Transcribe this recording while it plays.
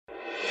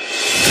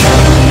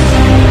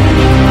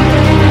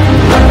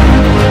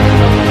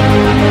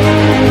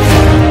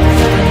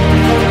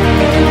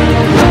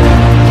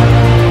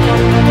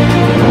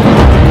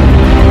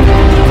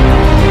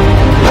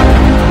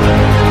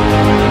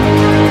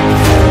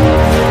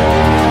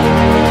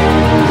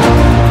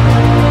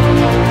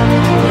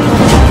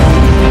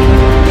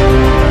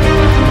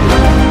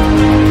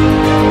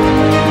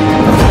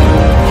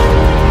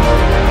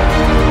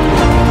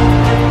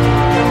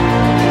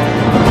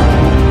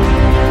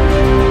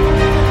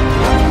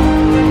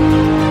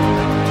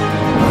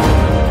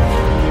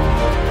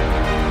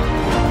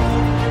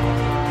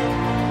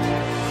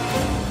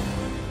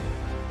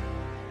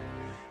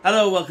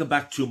welcome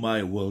back to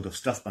my world of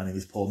stuff. My name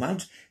is Paul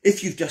Mount.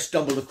 If you've just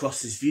stumbled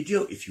across this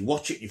video, if you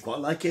watch it and you quite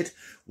like it,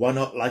 why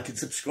not like and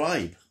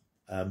subscribe?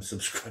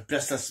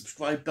 Press that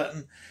subscribe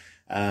button,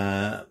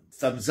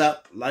 thumbs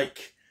up,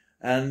 like,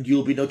 and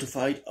you'll be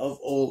notified of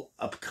all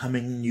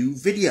upcoming new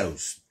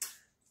videos.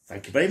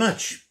 Thank you very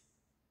much.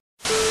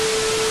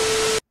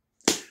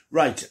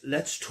 Right,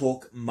 let's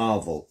talk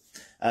Marvel.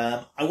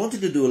 I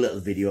wanted to do a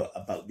little video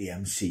about the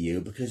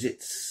MCU because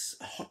it's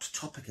a hot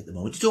topic at the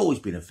moment. It's always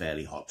been a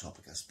fairly hot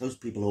topic. I suppose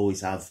people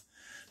always have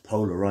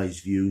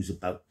polarised views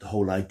about the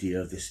whole idea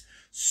of this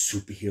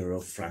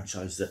superhero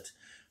franchise that,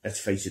 let's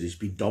face it, has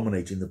been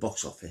dominating the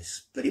box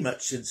office pretty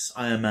much since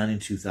Iron Man in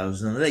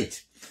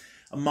 2008.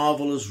 And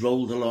Marvel has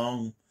rolled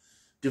along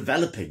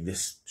developing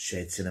this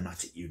shared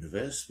cinematic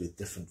universe with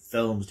different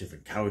films,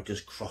 different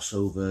characters,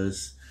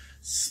 crossovers,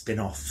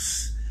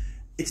 spin-offs.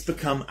 It's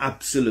become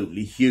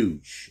absolutely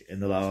huge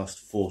in the last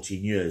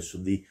 14 years,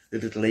 from the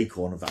little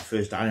acorn of that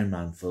first Iron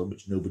Man film,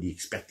 which nobody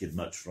expected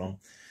much from,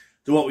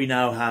 to what we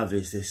now have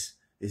is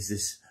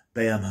this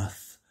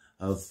behemoth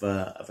of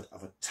a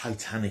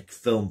titanic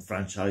film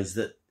franchise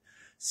that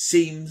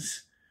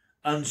seems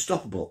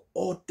unstoppable.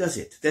 Or does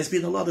it? There's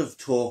been a lot of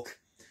talk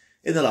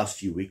in the last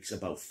few weeks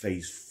about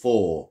Phase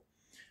 4,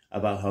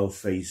 about how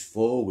Phase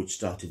 4, which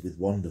started with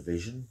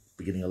WandaVision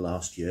beginning of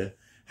last year,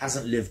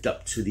 hasn't lived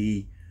up to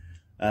the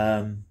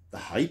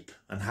hype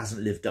and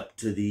hasn't lived up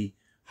to the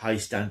high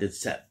standards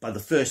set by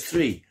the first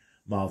three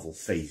Marvel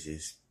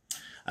phases.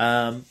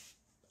 And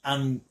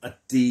at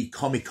the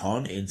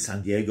Comic-Con in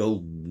San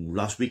Diego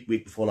last week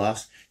before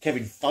last,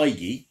 Kevin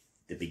Feige,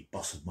 the big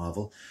boss of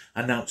Marvel,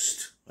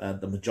 announced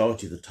the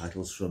majority of the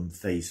titles from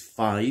Phase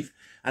 5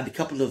 and a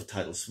couple of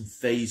titles from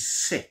Phase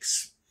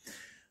 6.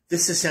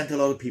 This has sent a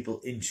lot of people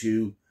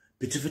into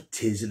a bit of a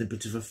tiz and a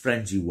bit of a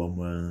frenzy one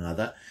way or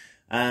another.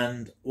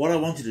 And what I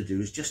wanted to do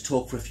is just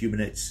talk for a few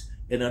minutes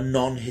in a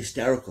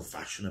non-hysterical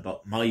fashion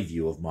about my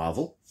view of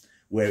Marvel,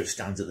 where it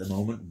stands at the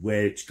moment,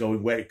 where it's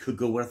going, where it could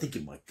go, where I think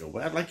it might go,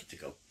 where I'd like it to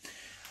go.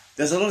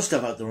 There's a lot of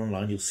stuff out there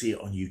online. You'll see it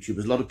on YouTube.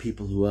 There's a lot of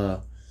people who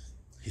are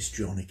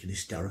histrionic and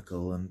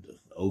hysterical and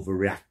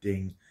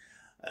overreacting.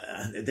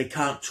 And they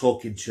can't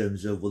talk in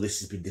terms of, well, this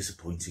has been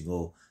disappointing,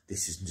 or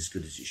this isn't as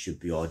good as it should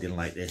be, or I didn't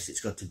like this.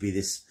 It's got to be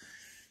this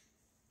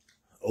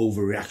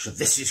overreaction.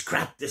 This is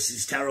crap. This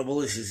is terrible.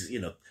 This is, you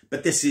know.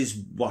 But this is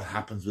what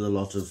happens with a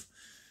lot of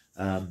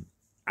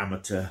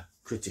amateur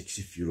critics,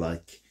 if you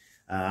like.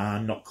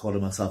 I'm not calling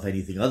myself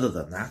anything other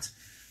than that,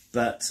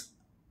 but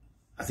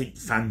I think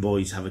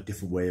fanboys have a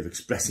different way of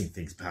expressing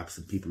things, perhaps,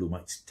 than people who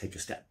might take a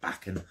step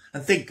back and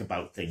think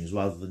about things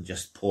rather than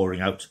just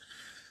pouring out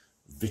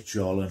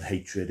vitriol and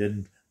hatred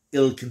and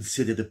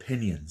ill-considered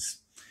opinions.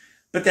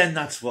 But then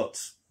that's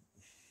what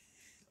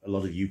a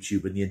lot of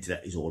YouTube and the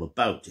internet is all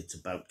about. It's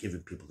about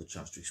giving people the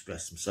chance to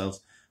express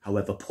themselves,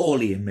 however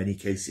poorly in many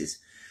cases.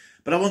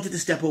 But I wanted to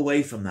step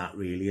away from that,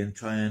 really, and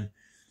try and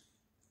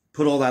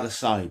put all that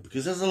aside,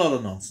 because there's a lot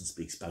of nonsense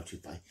being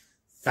spouted by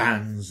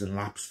fans and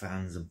lapsed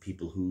fans and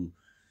people who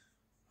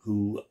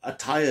are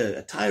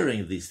tiring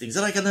of these things.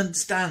 And I can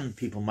understand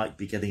people might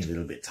be getting a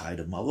little bit tired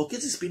of Marvel,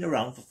 because it's been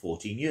around for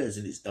 14 years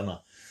and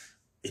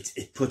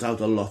it put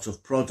out a lot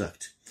of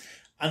product.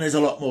 And there's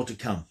a lot more to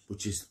come,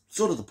 which is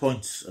sort of the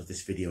point of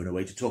this video in a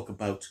way, to talk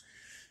about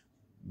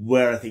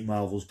where I think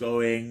Marvel's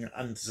going,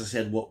 and as I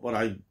said, what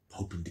I'm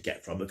hoping to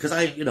get from it. Because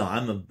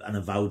I'm an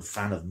avowed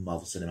fan of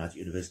Marvel Cinematic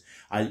Universe.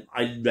 I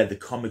read the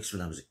comics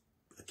when I was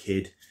a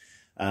kid,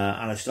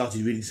 and I've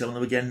started reading some of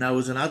them again now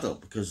as an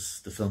adult,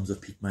 because the films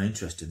have piqued my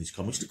interest in these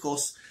comics. And of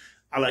course,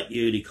 I like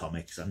the early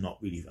comics. I'm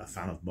not really a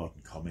fan of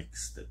modern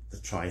comics, the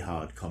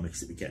try-hard comics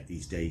that we get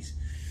these days.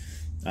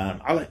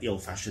 I like the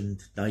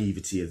old-fashioned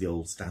naivety of the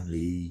old Stan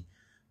Lee,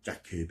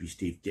 Jack Kirby,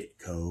 Steve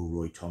Ditko,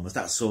 Roy Thomas,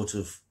 that sort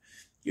of,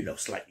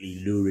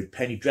 slightly lurid,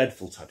 Penny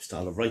Dreadful type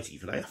style of writing.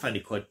 But I find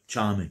it quite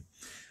charming.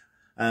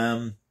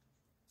 And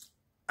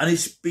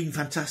it's been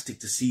fantastic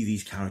to see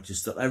these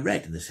characters that I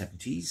read in the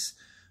 70s,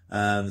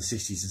 the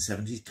 60s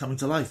and 70s coming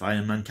to life.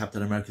 Iron Man,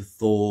 Captain America,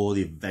 Thor,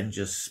 the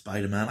Avengers,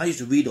 Spider-Man. I used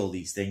to read all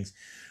these things,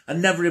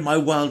 and never in my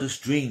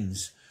wildest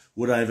dreams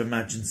would I have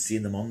imagined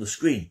seeing them on the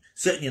screen.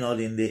 Certainly not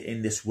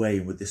in this way,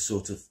 and with this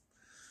sort of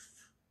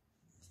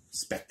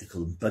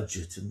spectacle and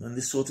budget and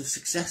this sort of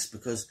success,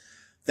 because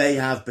they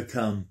have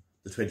become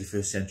the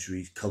 21st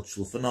century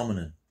cultural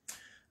phenomenon.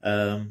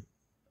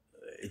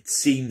 It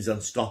seems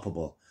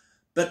unstoppable,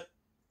 but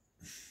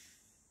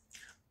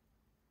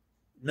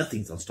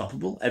nothing's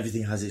unstoppable.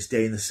 Everything has its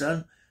day in the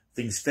sun.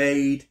 Things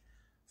fade.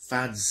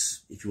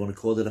 Fads, if you want to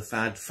call it a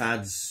fad,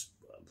 fads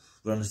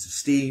run out of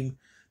steam.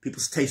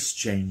 People's tastes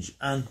change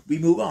and we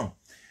move on.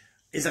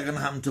 Is that going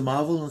to happen to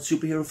Marvel and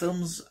superhero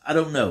films? I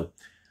don't know.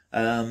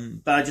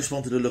 But I just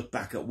wanted to look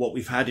back at what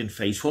we've had in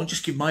Phase 4 and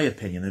just give my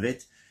opinion of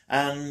it,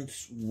 and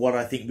what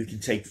I think we can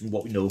take from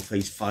what we know of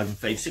Phase 5 and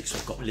Phase 6.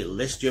 I've got my little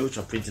list here, which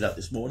I printed out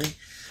this morning,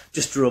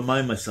 just to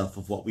remind myself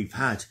of what we've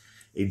had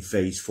in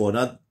Phase 4.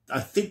 Now, I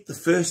think the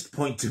first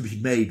point to be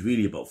made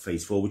really about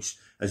Phase 4, which,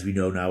 as we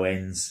know now,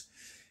 ends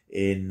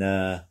in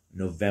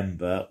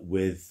November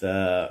with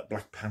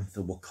Black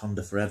Panther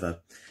Wakanda Forever.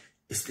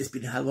 There's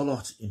been a hell of a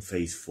lot in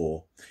phase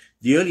 4.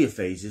 The earlier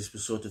phases were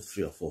sort of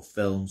 3 or 4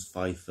 films,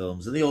 5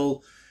 films, and they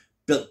all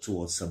built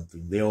towards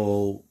something.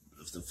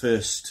 The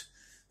first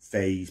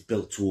phase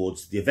built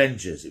towards the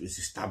Avengers. It was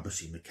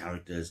establishing the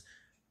characters.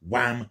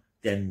 Wham!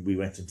 Then we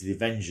went into the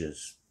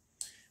Avengers.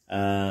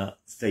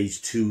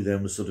 Phase 2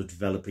 then was sort of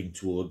developing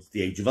towards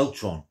the Age of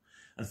Ultron.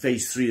 And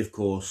phase 3, of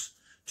course,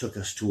 took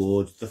us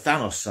towards the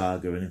Thanos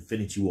saga and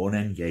Infinity War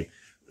and Endgame.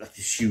 Like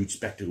this huge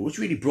spectacle, which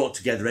really brought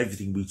together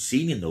everything we'd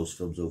seen in those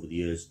films over the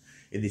years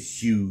in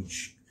this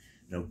huge,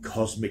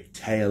 cosmic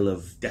tale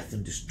of death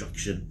and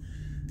destruction,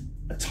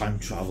 a time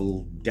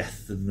travel,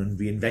 death and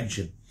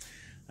reinvention.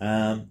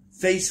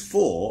 Phase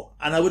 4,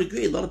 and I would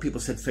agree, a lot of people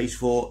said phase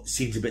 4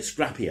 seems a bit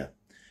scrappier.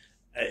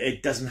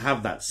 It doesn't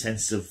have that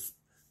sense of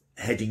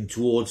heading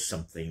towards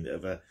something,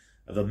 of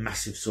a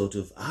massive sort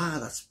of,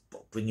 that's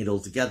bringing it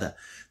all together.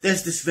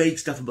 There's this vague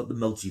stuff about the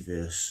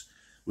multiverse,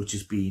 which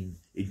has been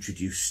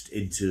introduced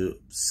into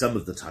some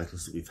of the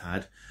titles that we've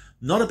had.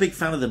 Not a big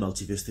fan of the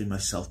multiverse thing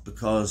myself,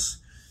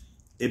 because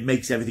it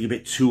makes everything a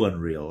bit too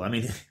unreal. I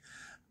mean,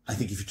 I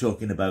think if you're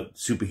talking about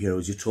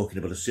superheroes, you're talking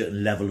about a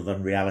certain level of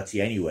unreality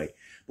anyway.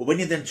 But when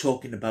you're then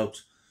talking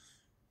about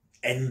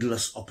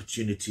endless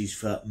opportunities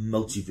for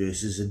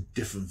multiverses and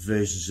different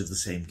versions of the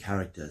same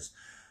characters,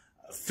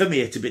 for me,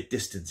 it's a bit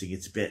distancing.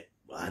 It's a bit,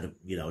 I don't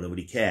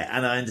really care.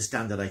 And I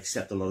understand that. I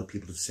accept a lot of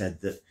people have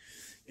said that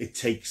it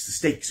takes the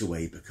stakes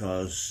away,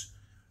 because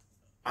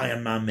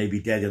Iron Man may be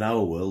dead in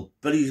our world,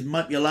 but he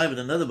might be alive in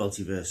another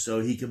multiverse,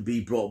 so he can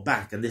be brought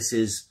back. And this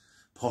is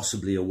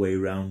possibly a way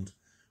around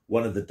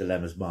one of the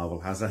dilemmas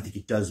Marvel has. And I think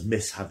it does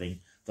miss having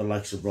the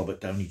likes of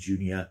Robert Downey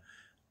Jr.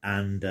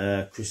 and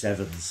Chris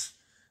Evans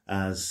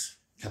as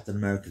Captain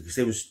America, because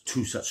there was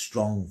 2 such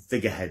strong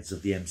figureheads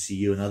of the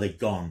MCU, and now they're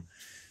gone.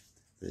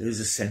 There is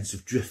a sense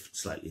of drift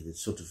slightly.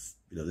 It's sort of,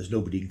 there's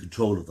nobody in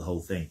control of the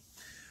whole thing.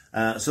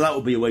 So that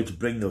would be a way to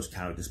bring those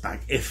characters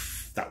back,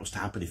 if that was to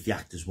happen, if the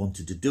actors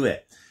wanted to do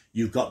it.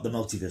 You've got the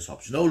multiverse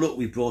option. Oh, look,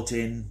 we brought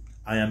in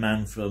Iron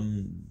Man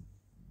from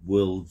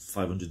World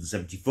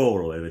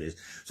 574 or whatever it is.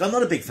 So I'm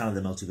not a big fan of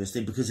the multiverse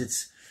thing, because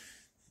it's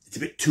a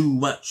bit too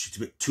much. It's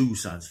a bit too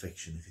science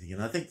fiction, if you think.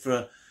 And I think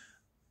for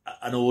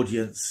an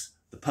audience,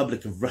 the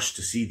public have rushed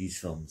to see these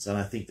films. And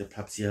I think that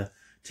perhaps you're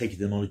taking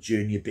them on a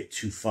journey a bit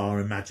too far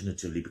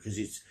imaginatively, because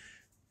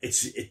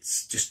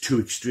it's just too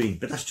extreme.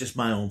 But that's just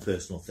my own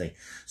personal thing.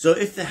 So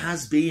if there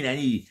has been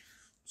any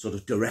sort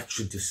of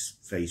direction to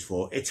phase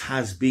 4, it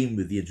has been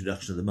with the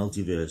introduction of the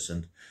multiverse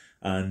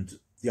and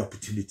the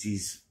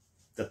opportunities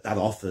that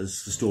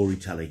offers for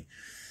storytelling.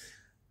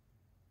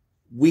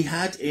 We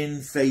had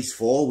in phase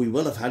 4, we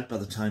will have had, by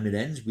the time it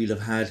ends, we'll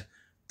have had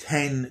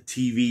 10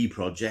 TV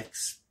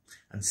projects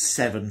and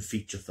 7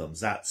 feature films.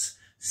 That's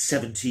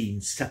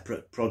 17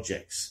 separate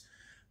projects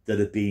that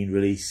have been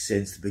released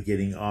since the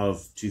beginning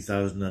of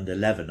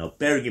 2011. Now,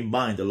 bearing in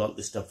mind a lot of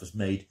this stuff was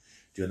made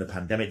during the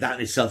pandemic, that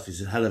in itself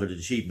is a hell of an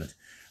achievement.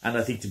 And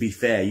I think, to be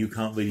fair, you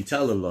can't really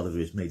tell that a lot of it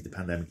was made in the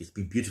pandemic. It's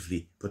been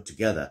beautifully put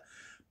together.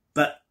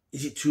 But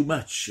is it too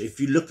much? If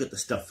you look at the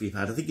stuff we've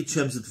had, I think in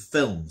terms of the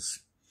films,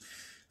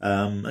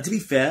 and to be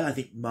fair, I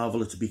think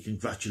Marvel are to be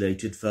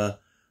congratulated for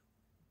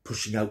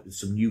pushing out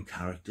some new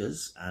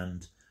characters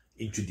and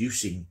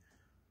introducing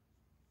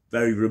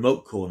very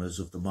remote corners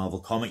of the Marvel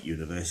comic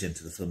universe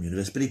into the film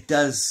universe. But it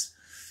does,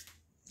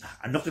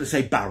 I'm not going to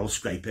say barrel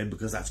scraping,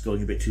 because that's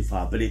going a bit too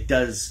far, but it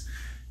does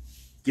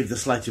give the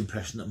slight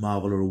impression that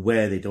Marvel are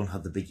aware they don't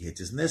have the big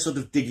hitters, and they're sort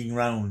of digging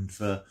around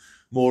for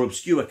more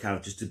obscure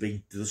characters to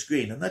bring to the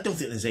screen. And I don't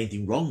think there's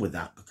anything wrong with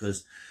that,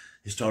 because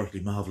historically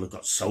Marvel have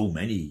got so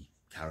many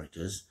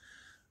characters.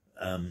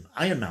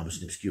 Iron Man was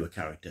an obscure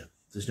character.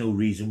 There's no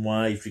reason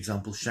why, for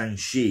example,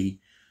 Shang-Chi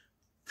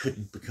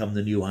couldn't become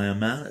the new Iron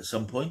Man at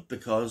some point,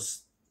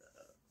 because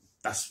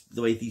that's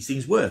the way these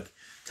things work.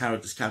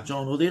 Characters catch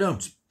on or they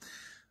don't.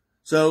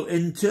 So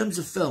in terms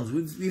of films,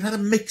 we've had a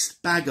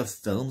mixed bag of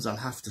films, I'll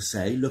have to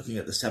say, looking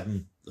at the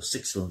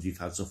 6 films we've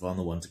had so far and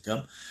the one to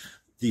come.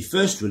 The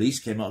first release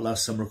came out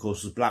last summer, of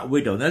course, was Black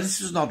Widow. Now,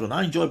 this was an odd one.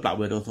 I enjoyed Black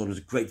Widow. I thought it was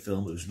a great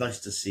film. It was nice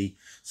to see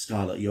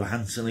Scarlett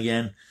Johansson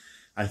again.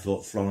 I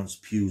thought Florence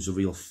Pugh was a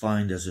real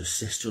find as her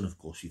sister, and of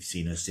course we've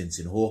seen her since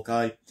in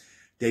Hawkeye.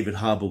 David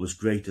Harbour was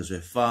great as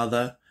her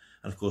father,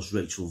 and of course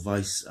Rachel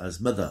Weisz as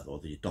mother, or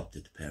the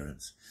adopted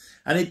parents.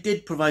 And it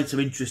did provide some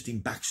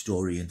interesting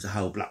backstory into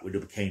how Black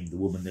Widow became the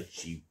woman that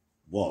she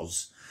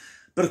was.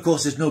 But of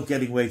course there's no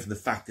getting away from the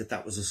fact that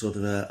that was a sort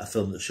of a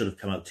film that should have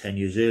come out 10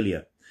 years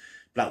earlier.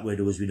 Black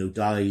Widow, as we know,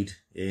 died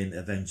in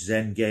Avengers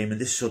Endgame, and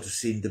this sort of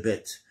seemed a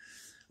bit,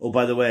 oh,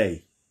 by the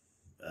way,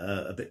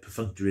 a bit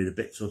perfunctory and a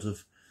bit sort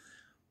of,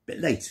 bit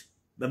late.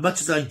 But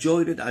much as I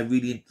enjoyed it, I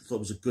really thought it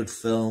was a good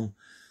film.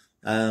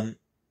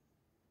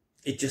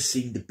 It just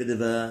seemed a bit of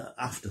a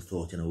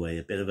afterthought in a way,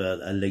 a bit of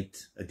a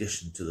late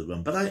addition to the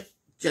run. But I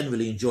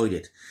generally enjoyed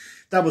it.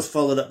 That was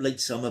followed up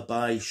late summer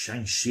by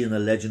Shang-Chi and the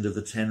Legend of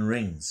the Ten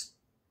Rings.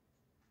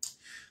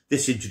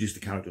 This introduced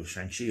the character of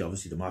Shang-Chi,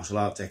 obviously the martial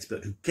arts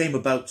expert, who came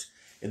about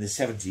in the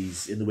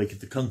 70s in the wake of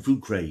the Kung Fu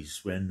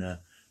craze when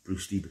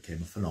Bruce Lee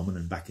became a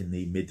phenomenon back in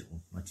the mid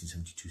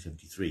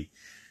 1972-73.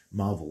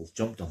 Marvel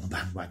jumped on the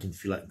bandwagon,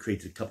 if you like, and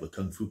created a couple of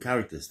Kung Fu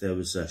characters. There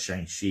was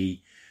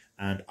Shang-Chi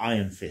and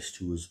Iron Fist,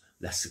 who was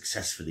less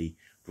successfully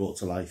brought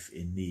to life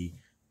in the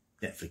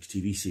Netflix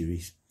TV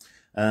series.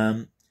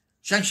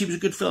 Shang-Chi was a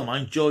good film. I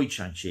enjoyed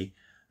Shang-Chi.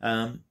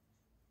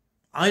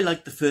 I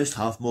liked the first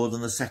half more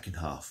than the second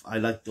half. I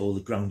liked all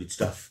the grounded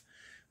stuff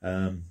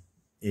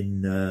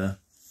in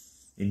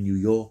New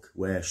York,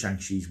 where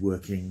Shang-Chi's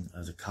working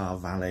as a car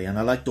valet, and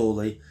I liked all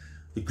the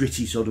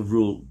gritty sort of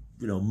rural,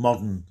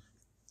 modern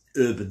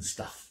urban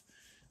stuff.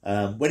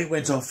 When it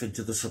went off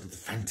into the sort of the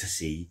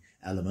fantasy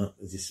element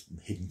of this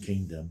hidden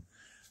kingdom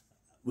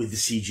with the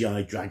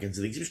CGI dragons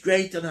and things, it was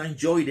great and I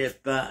enjoyed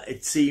it, but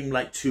it seemed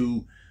like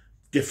two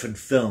different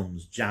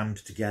films jammed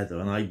together,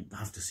 and I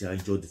have to say I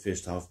enjoyed the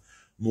first half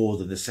more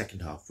than the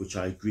second half, which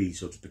I agree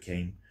sort of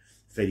became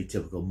fairly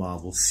typical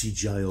Marvel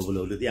CGI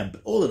overload at the end.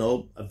 But all in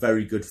all, a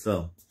very good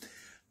film.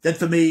 Then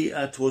for me,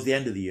 towards the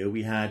end of the year,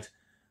 we had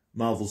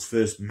Marvel's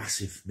first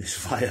massive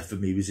misfire for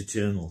me was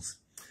Eternals.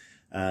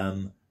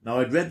 Now,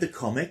 I'd read the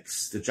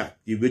comics,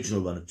 the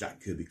original run of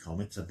Jack Kirby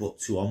comics. I bought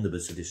 2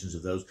 omnibus editions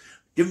of those.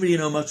 Didn't really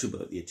know much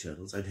about the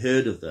Eternals. I'd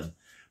heard of them,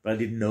 but I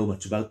didn't know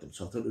much about them.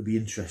 So I thought it would be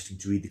interesting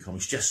to read the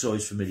comics, just so I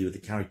was familiar with the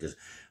characters.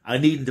 I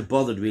needn't have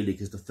bothered, really,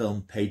 because the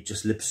film paid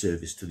just lip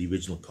service to the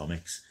original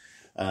comics.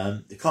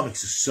 The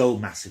comics are so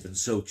massive and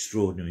so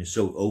extraordinary and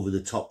so over the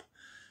top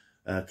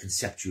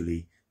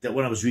conceptually that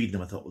when I was reading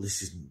them, I thought, well,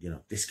 this isn't,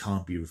 this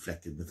can't be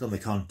reflected in the film. They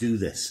can't do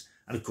this.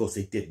 And of course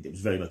they didn't. It was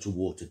very much a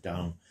watered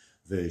down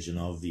version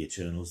of the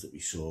Eternals that we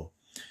saw.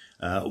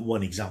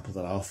 One example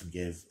that I often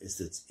give is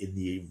that in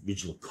the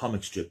original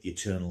comic strip, the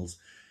Eternals,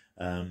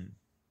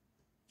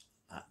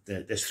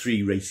 there's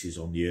 3 races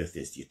on the earth.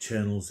 There's the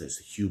Eternals, there's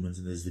the humans,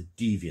 and there's the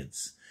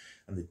Deviants.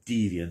 And the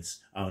Deviants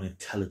are an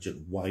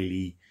intelligent,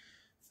 wily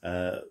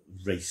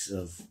race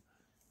of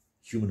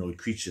humanoid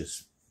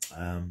creatures.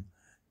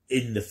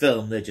 In the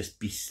film, they're just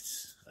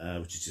beasts,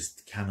 which is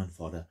just cannon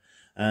fodder.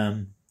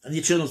 And the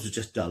Eternals was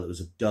just dull. It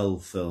was a dull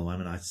film. I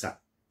mean, I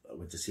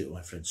went to see it with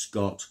my friend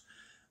Scott,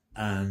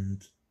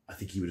 and I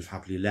think he would have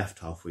happily left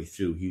halfway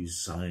through. He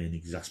was sighing,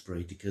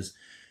 exasperated, because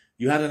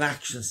you had an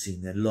action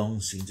scene, then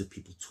long scenes of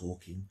people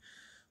talking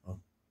on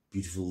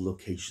beautiful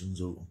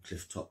locations or on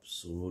cliff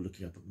tops or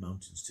looking up at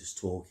mountains, just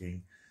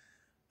talking.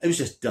 It was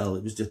just dull.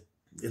 It was just,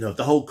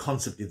 the whole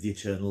concept of the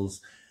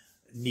Eternals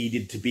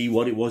needed to be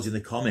what it was in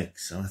the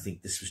comics. And I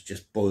think this was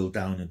just boiled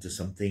down into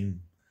something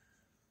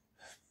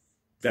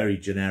very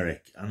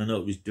generic. And I know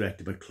it was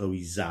directed by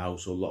Chloe Zhao,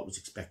 so a lot was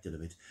expected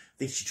of it. I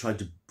think she tried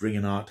to bring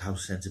an art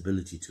house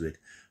sensibility to it,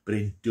 but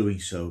in doing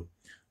so,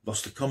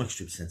 lost the comic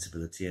strip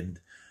sensibility. And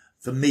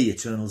for me,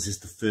 Eternals is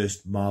the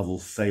first Marvel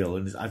fail,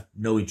 and I've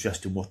no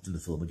interest in watching the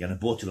film again. I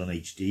bought it on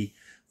HD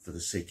for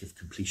the sake of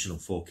completion, on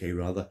 4K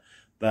rather,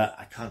 but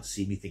I can't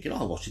see me thinking,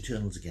 I'll watch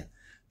Eternals again,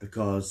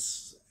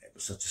 because it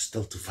was such a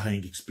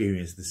stultifying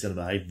experience in the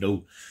cinema. I had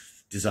no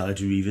desire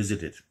to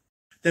revisit it.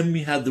 Then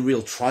we had the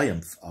real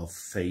triumph of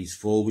Phase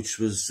 4, which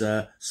was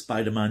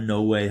Spider-Man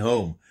No Way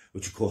Home,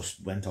 which of course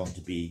went on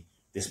to be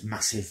this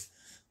massive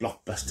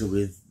blockbuster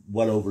with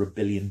well over $1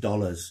 billion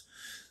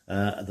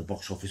at the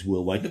box office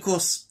worldwide. And of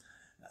course,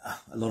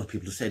 a lot of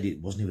people have said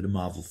it wasn't even a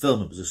Marvel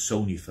film, it was a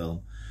Sony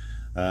film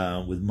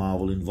with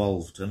Marvel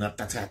involved. And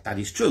that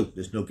is true.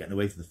 There's no getting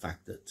away from the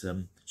fact that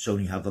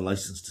Sony have the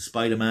license to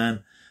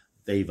Spider-Man.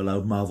 They've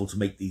allowed Marvel to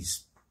make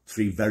these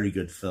 3 very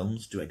good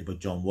films directed by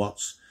John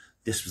Watts.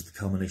 This was the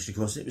culmination, of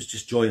course, and it was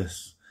just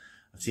joyous.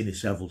 I've seen it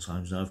several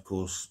times now, of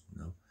course.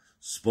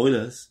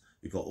 Spoilers,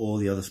 we've got all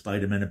the other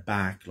Spider-Men are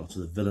back, lots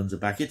of the villains are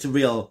back. It's a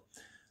real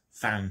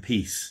fan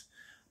piece.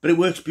 But it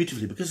works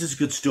beautifully because it's a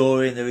good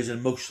story and there is an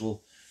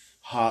emotional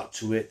heart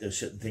to it. There's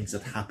certain things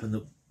that happen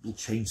that will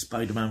change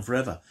Spider-Man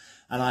forever.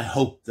 And I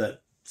hope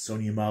that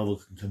Sony and Marvel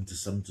can come to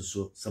some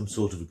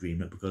sort of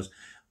agreement, because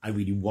I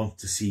really want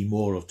to see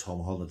more of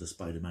Tom Holland as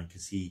Spider-Man,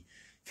 because he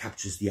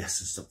captures the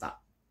essence of that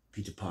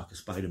Peter Parker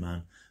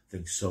Spider-Man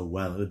thing so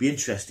well. It'll be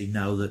interesting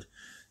now that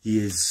he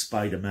is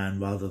Spider-Man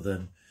rather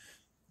than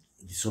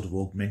the sort of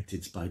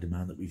augmented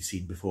Spider-Man that we've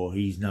seen before.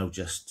 He's now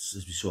just,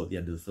 as we saw at the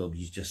end of the film,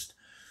 he's just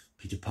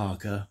Peter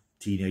Parker,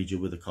 teenager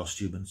with a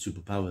costume and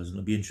superpowers. And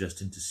it'll be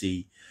interesting to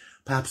see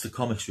perhaps the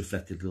comics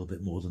reflected a little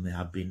bit more than they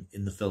have been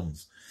in the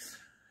films.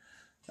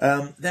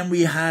 Then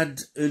we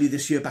had, early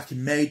this year, back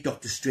in May,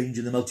 Doctor Strange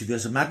in the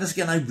Multiverse of Madness.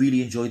 Again, I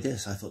really enjoyed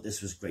this. I thought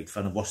this was great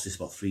fun. I've watched this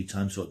about 3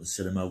 times, saw it in the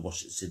cinema,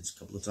 watched it since a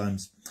couple of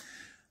times.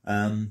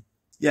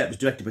 Yeah, it was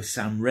directed by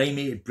Sam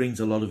Raimi. It brings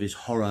a lot of his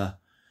horror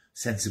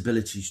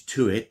sensibilities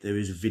to it. There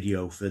is a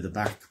video further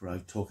back where I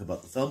talk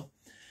about the film.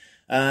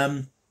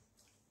 I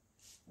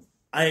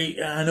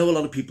know a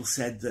lot of people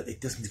said that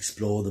it doesn't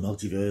explore the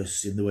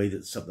multiverse in the way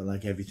that something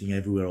like Everything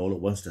Everywhere All at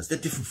Once does. They're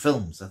different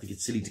films. I think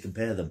it's silly to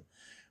compare them.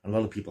 And a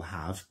lot of people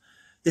have.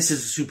 This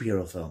is a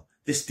superhero film.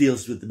 This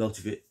deals with the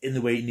multiverse in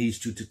the way it needs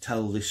to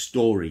tell this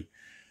story.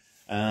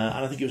 And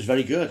I think it was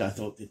very good. I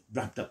thought it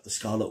wrapped up the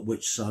Scarlet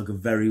Witch saga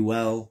very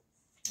well.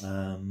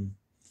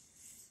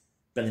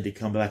 Benedict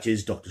Cumberbatch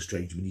is Doctor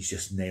Strange. I mean, he's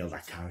just nailed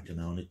that character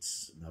now, and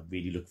I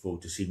really look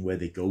forward to seeing where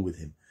they go with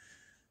him.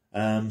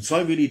 So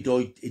I really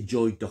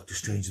enjoyed Doctor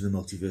Strange and the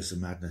Multiverse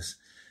of Madness.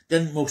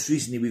 Then most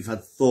recently we've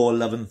had Thor: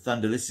 Love and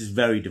Thunder. This is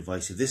very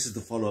divisive. This is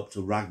the follow-up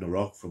to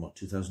Ragnarok from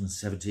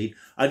 2017.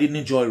 I didn't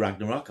enjoy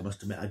Ragnarok. I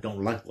must admit I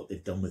don't like what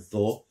they've done with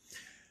Thor.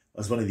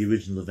 As one of the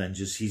original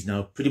Avengers, he's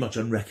now pretty much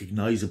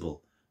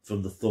unrecognisable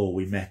from the Thor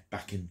we met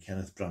back in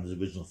Kenneth Branagh's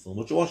original film,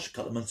 which I watched a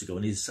couple of months ago,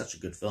 and he's such a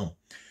good film.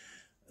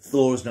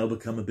 Thor has now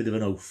become a bit of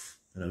an oaf.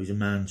 You know, he's a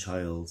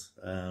man-child.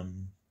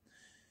 And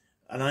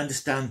I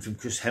understand from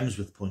Chris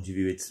Hemsworth's point of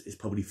view, it's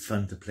probably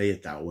fun to play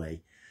it that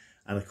way.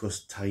 And of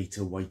course,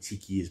 Taika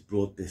Waititi has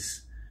brought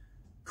this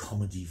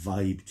comedy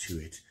vibe to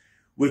it,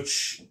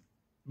 which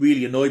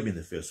really annoyed me in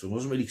the first one. I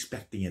wasn't really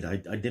expecting it. I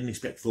didn't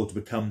expect Thor to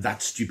become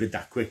that stupid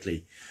that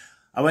quickly.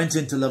 I went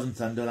into Love and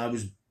Thunder,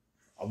 and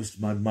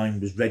my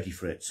mind was ready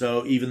for it.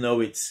 So even though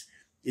it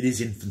is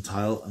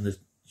infantile and the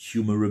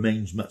humour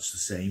remains much the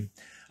same,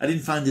 I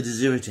didn't find it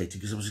as irritating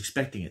because I was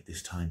expecting it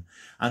this time.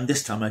 And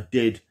this time I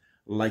did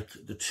like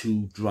the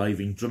two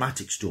driving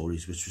dramatic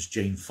stories, which was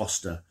Jane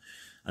Foster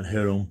and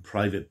her own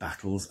private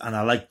battles. And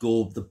I like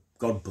Gore the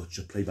God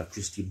Butcher, played by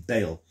Christian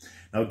Bale.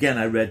 Now again,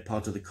 I read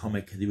part of the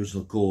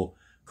original Gore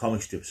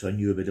comic strip, so I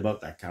knew a bit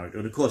about that character.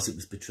 And of course it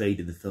was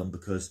portrayed in the film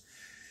because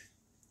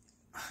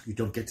you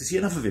don't get to see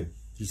enough of him.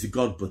 He's the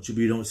God Butcher,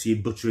 but you don't see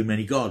him butchering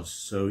many gods.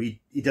 So he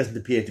doesn't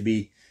appear to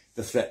be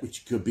the threat which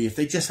he could be if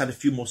they just had a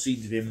few more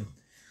scenes of him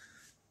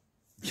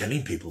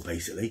killing people,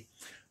 basically.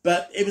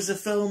 But it was a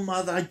film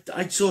that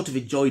I sort of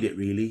enjoyed it,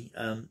 really.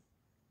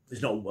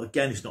 It's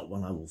not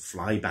one I will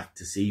fly back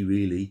to see,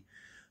 really.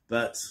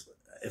 But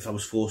if I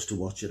was forced to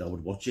watch it, I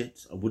would watch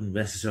it. I wouldn't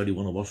necessarily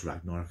want to watch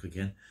Ragnarok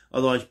again,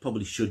 although I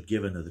probably should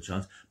give it another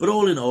chance. But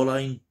all in all,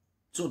 I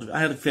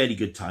had a fairly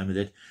good time with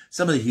it.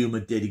 Some of the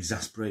humour did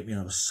exasperate me,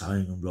 and I was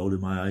sighing and rolling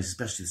my eyes,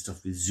 especially the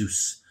stuff with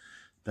Zeus,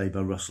 played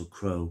by Russell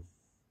Crowe,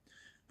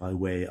 by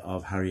way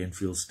of Harry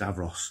Enfield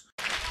Stavros.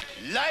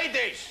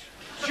 Ladies,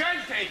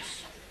 gentlemen,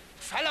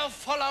 fellow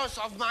followers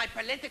of my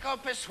political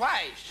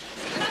persuasion.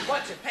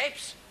 What's it,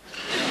 Peps?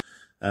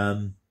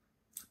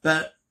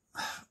 But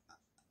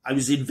I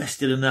was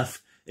invested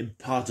enough in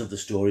part of the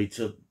story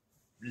to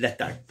let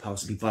that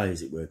pass me by,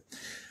 as it were.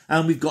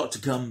 And we've got to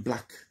come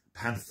Black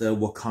Panther: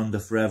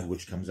 Wakanda Forever,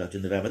 which comes out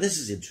in November. This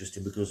is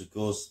interesting because, of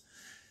course,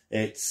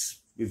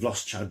 we've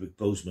lost Chadwick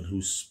Boseman,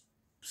 who's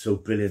so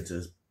brilliant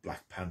as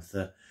Black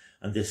Panther,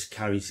 and this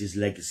carries his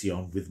legacy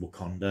on with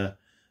Wakanda,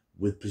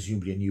 with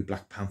presumably a new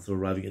Black Panther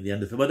arriving at the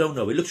end of the film. I don't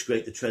know. It looks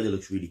great. The trailer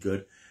looks really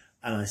good,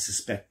 and I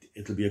suspect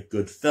it'll be a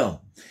good film.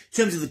 In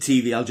terms of the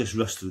TV, I'll just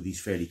rush through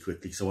these fairly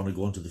quickly because I want to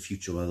go on to the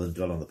future rather than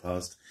dwell on the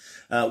past.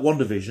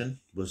 WandaVision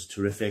was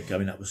terrific. I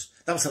mean, that was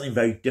something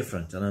very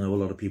different, and I know a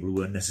lot of people who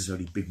weren't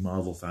necessarily big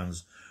Marvel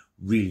fans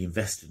really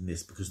invested in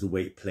this because of the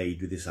way it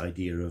played with this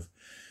idea of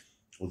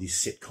all these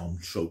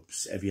sitcom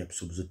tropes. Every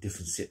episode was a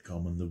different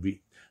sitcom, and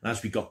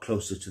as we got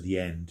closer to the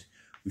end,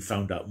 we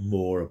found out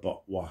more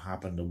about what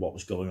happened and what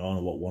was going on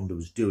and what Wanda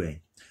was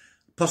doing.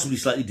 Possibly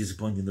slightly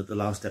disappointing that the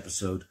last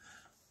episode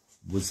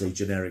was a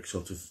generic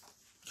sort of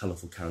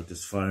colourful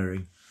characters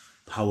firing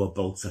power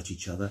bolts at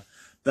each other.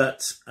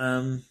 But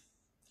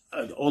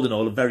all in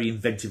all, a very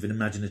inventive and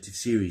imaginative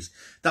series.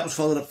 That was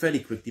followed up fairly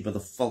quickly by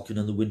The Falcon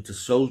and the Winter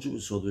Soldier.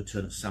 We saw the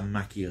return of Sam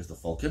Mackie as the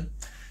Falcon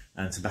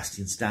and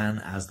Sebastian Stan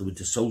as the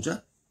Winter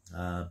Soldier,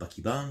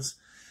 Bucky Barnes.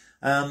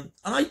 And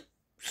I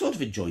sort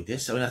of enjoyed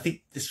this. I mean, I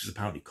think this was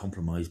apparently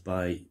compromised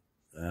by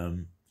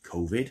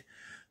COVID.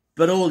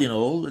 But all in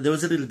all, there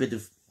was a little bit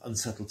of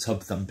unsubtle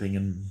tub thumping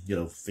and,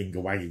 finger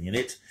wagging in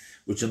it,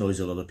 which annoys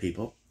a lot of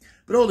people.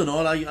 But all in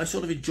all, I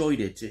sort of enjoyed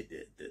it.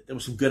 There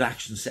were some good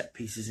action set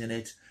pieces in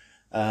it.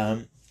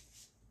 And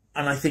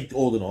I think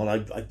all in all,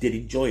 I did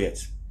enjoy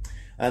it.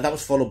 That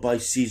was followed by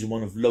season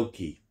 1 of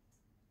Loki,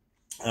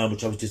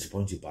 which I was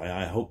disappointed by.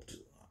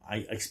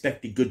 I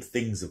expected good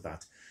things of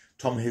that.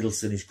 Tom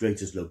Hiddleston is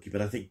great as Loki,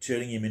 but I think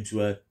turning him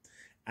into an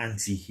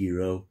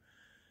anti-hero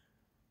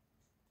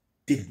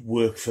didn't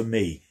work for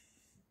me.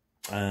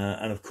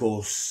 And of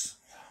course,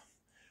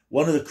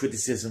 one of the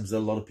criticisms that a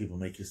lot of people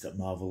make is that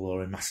Marvel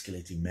are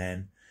emasculating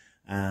men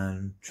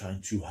and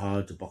trying too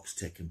hard to box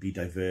tick and be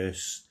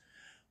diverse,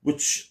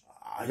 which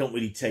I don't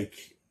really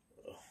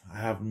I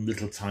have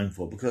little time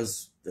for,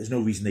 because there's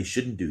no reason they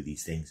shouldn't do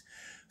these things.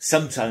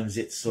 Sometimes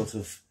it's sort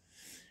of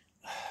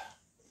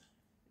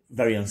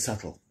very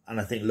unsubtle. And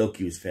I think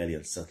Loki was fairly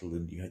unsubtle.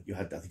 And you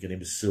had, I think her name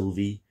was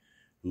Sylvie,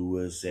 who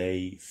was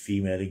a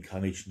female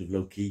incarnation of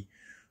Loki,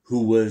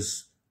 who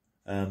was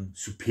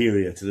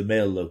superior to the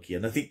male Loki.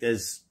 And I think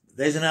there's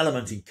an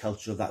element in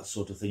culture of that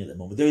sort of thing at the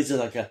moment. There is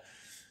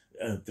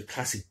the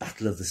classic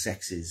battle of the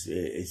sexes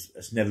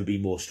has never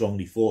been more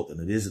strongly fought than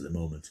it is at the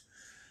moment.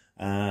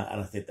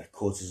 And I think that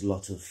causes a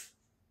lot of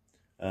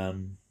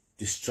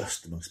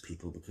distrust amongst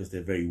people because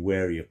they're very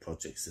wary of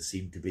projects that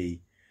seem to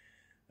be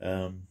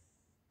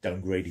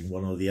downgrading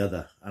one or the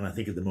other. And I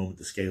think at the moment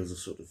the scales are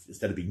sort of,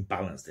 instead of being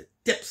balanced, they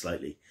dip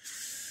slightly.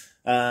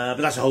 But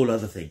that's a whole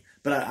other thing.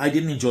 But I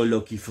didn't enjoy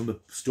Loki from a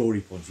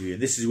story point of view.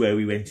 And this is where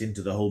we went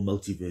into the whole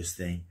multiverse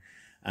thing.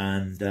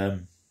 And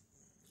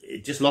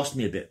it just lost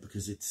me a bit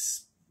because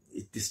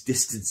this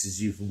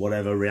distances you from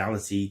whatever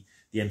reality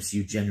the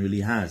MCU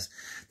generally has.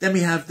 Then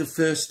we have the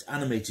first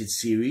animated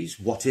series,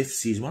 What If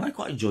Season 1. I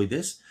quite enjoyed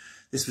this.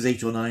 This was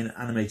 8 or 9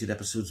 animated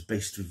episodes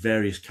based with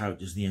various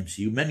characters in the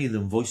MCU, many of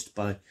them voiced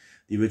by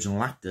the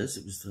original actors.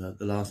 It was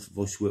the last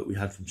voice work we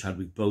had from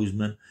Chadwick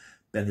Boseman.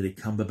 Benedict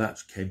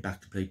Cumberbatch came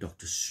back to play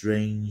Doctor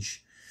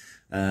Strange.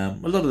 A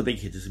lot of the big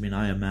hitters, I mean,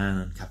 Iron Man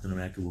and Captain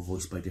America were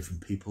voiced by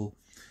different people.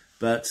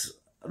 But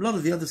a lot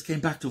of the others came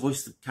back to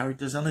voice the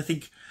characters, and I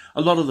think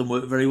a lot of them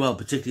worked very well,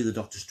 particularly the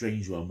Doctor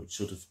Strange one, which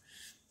sort of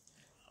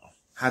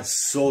had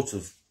sort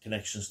of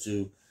connections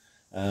to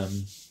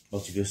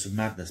Multiverse of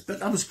Madness.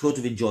 But that was sort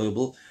of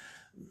enjoyable.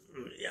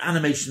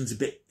 Animation's a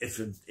bit hit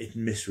and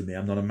miss for me.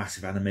 I'm not a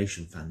massive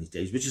animation fan these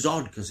days, which is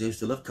odd because I used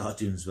to love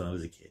cartoons when I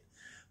was a kid.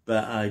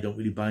 But I don't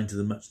really buy into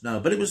them much now.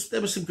 But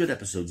there were some good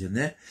episodes in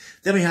there.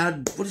 Then we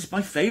had what is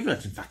my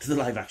favourite, in fact, of the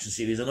live-action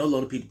series. I know a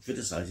lot of people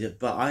criticise it,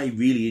 but I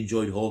really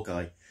enjoyed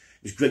Hawkeye. It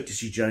was great to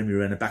see Jeremy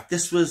Renner back.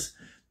 This was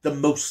the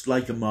most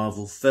like a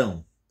Marvel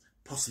film,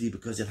 possibly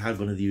because it had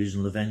one of the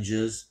original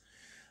Avengers.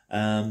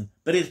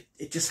 But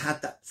it just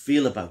had that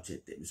feel about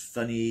it. It was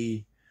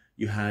funny.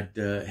 You had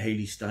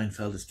Hayley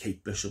Steinfeld as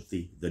Kate Bishop,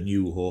 the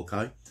new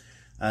Hawkeye.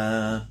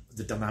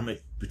 The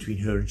dynamic between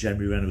her and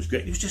Jeremy Renner was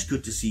great. It was just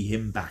good to see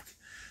him back.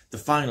 The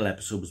final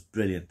episode was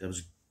brilliant. There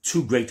was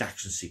 2 great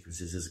action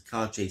sequences. There's a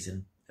car chase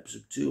in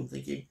episode 2, I'm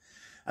thinking,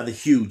 and the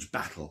huge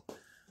battle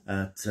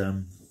at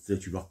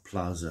 30 Rock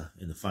Plaza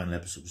in the final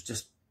episode was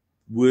just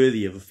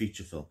worthy of a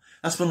feature film.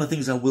 That's one of the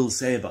things I will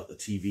say about the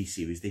TV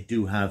series. They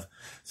do have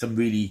some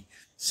really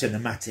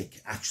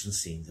cinematic action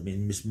scenes. I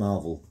mean, Miss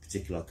Marvel, in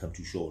particular, I'll come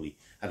to shortly,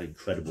 had an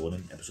incredible one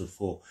in episode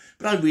 4.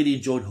 But I really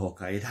enjoyed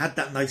Hawkeye. It had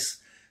that nice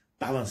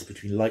balance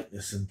between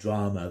lightness and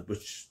drama,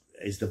 which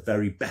is the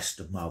very best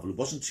of Marvel. It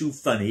wasn't too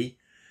funny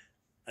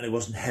and it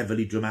wasn't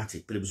heavily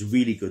dramatic, but it was a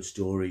really good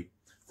story.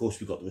 Of course,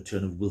 we got the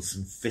return of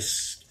Wilson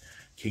Fisk,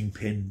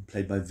 Kingpin,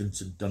 played by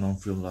Vincent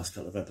D'Onofrio in the last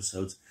couple of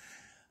episodes.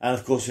 And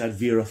of course, you had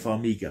Vera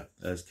Farmiga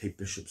as Kate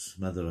Bishop's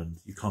mother, and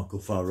you can't go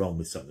far wrong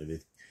with something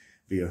with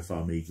Vera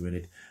Farmiga in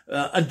it.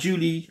 And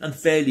duly,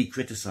 unfairly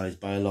criticised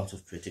by a lot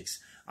of critics.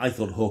 I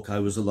thought Hawkeye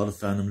was a lot of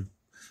fun, and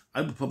I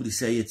would probably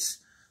say it's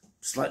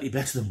slightly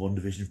better than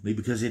WandaVision for me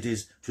because it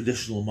is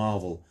traditional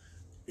Marvel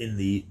in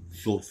the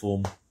short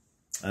form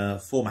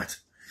format.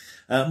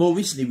 More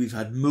recently, we've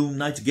had Moon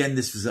Knight. Again,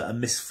 this was a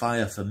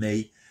misfire for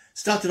me.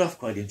 Started off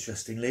quite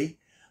interestingly,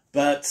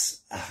 but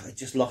it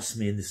just lost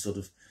me in this sort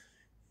of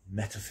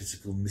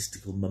metaphysical,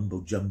 mystical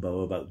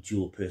mumbo-jumbo about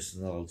dual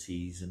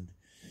personalities. And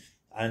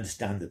I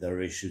understand that there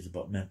are issues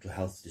about mental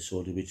health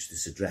disorder, which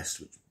this addressed,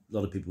 which a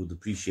lot of people would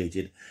appreciate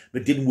it,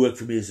 but it didn't work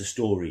for me as a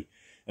story.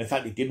 In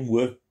fact, it didn't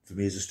work for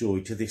me as a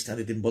story to the extent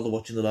I didn't bother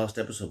watching the last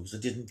episode because I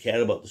didn't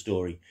care about the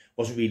story.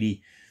 Wasn't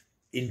really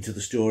into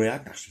the story. I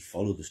didn't actually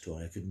follow the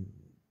story. I couldn't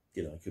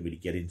really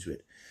get into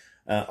it.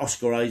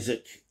 Oscar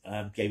Isaac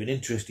gave an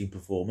interesting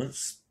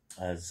performance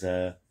as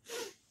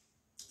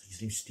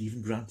his name's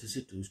Stephen Grant, is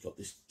it? Who's got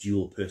this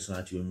dual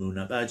personality with Moon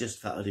Knight, but I just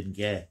felt I didn't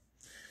care.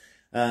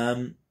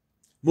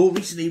 More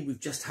recently, we've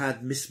just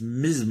had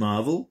Ms.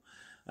 Marvel.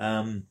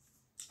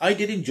 I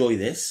did enjoy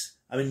this.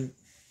 I mean,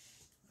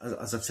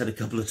 as I've said a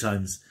couple of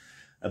times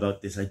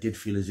about this, I did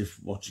feel as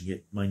if watching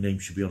it, my name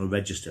should be on a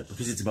register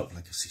because it's about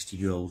like a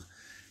 16-year-old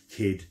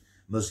kid,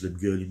 Muslim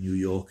girl in New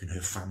York and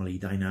her family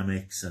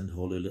dynamics and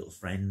all her little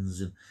friends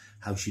and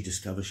how she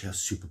discovers she has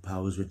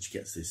superpowers when she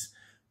gets this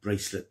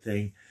bracelet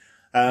thing.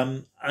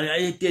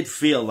 It did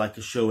feel like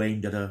a show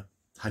aimed at a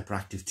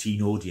hyperactive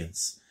teen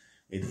audience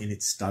in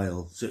its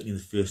style, certainly in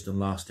the first and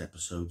last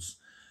episodes.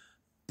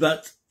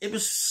 But it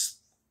was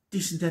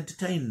decent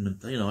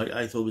entertainment. You know,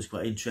 I thought it was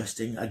quite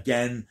interesting.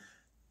 Again,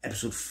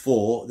 episode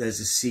 4,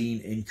 there's a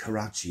scene in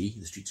Karachi,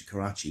 the streets of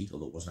Karachi,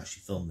 although it wasn't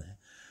actually filmed there.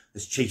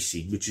 This chase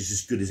scene, which is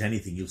as good as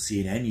anything you'll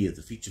see in any of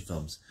the feature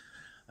films.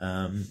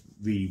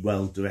 Really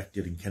well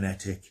directed and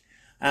kinetic.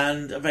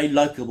 And a very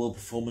likeable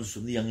performance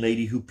from the young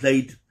lady who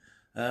played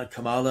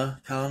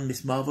Kamala Khan,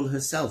 Miss Marvel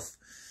herself,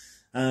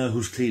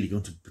 who's clearly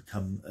going to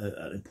become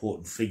an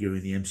important figure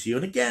in the MCU.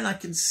 And again, I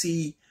can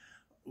see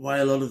why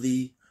a lot of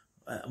the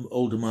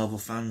older Marvel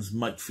fans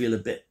might feel a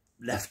bit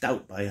left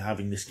out by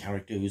having this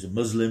character who's a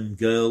Muslim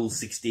girl,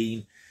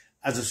 16,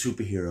 as a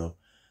superhero.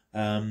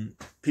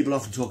 People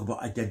often talk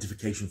about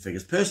identification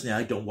figures. Personally,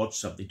 I don't watch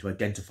something to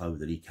identify with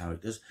the lead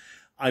characters.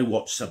 I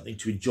watch something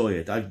to enjoy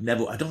it. I don't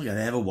think I've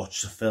ever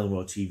watched a film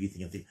or a TV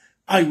thing and think,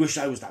 I wish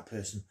I was that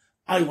person.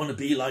 I want to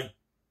be like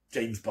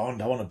James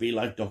Bond. I want to be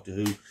like Doctor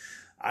Who.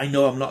 I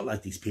know I'm not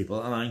like these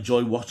people and I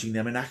enjoy watching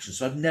them in action.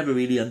 So I've never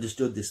really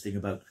understood this thing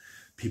about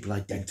people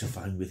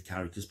identifying with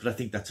characters. But I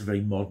think that's a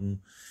very modern,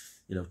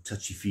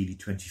 touchy-feely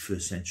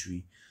 21st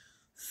century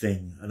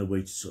thing and a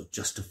way to sort of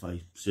justify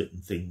certain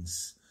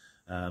things.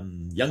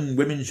 Young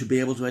women should be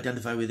able to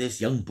identify with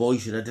this. Young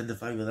boys should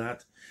identify with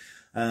that.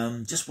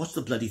 Just watch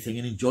the bloody thing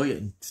and enjoy it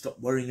and stop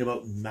worrying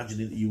about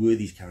imagining that you were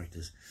these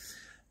characters.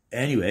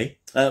 Anyway,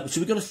 so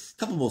we've got a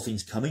couple more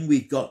things coming.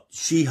 We've got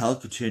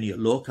She-Hulk Attorney at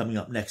Law coming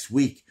up next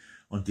week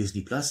on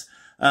Disney+.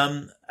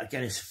 Again,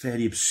 it's a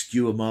fairly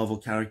obscure Marvel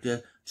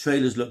character.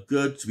 Trailers look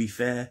good, to be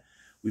fair.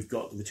 We've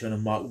got the return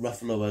of Mark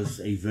Ruffalo as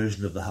a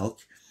version of the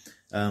Hulk.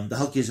 The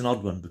Hulk is an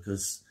odd one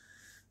because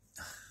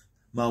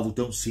Marvel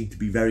don't seem to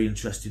be very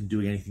interested in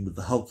doing anything with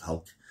the Hulk.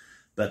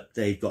 But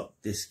they've got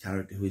this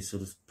character who is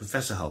sort of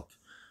Professor Hulk,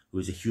 who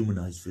is a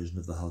humanized version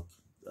of the Hulk,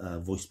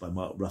 voiced by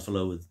Mark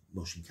Ruffalo with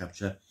motion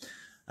capture.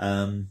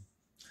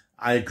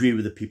 I agree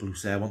with the people who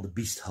say I want the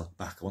Beast Hulk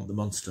back. I want the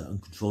monster,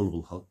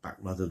 uncontrollable Hulk back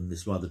rather than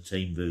this rather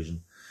tame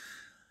version.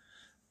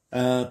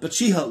 But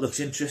She-Hulk looks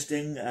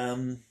interesting.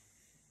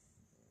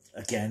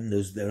 Again,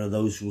 there are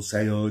those who will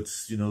say, oh,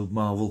 it's, you know,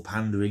 Marvel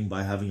pandering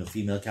by having a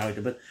female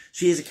character. But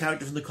she is a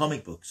character from the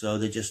comic book, so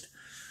they're just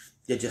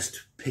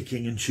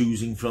picking and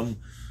choosing from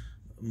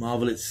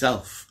Marvel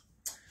itself.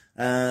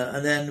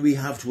 And then we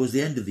have, towards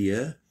the end of the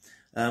year,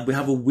 we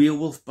have a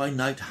Werewolf by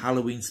Night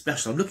Halloween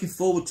special. I'm looking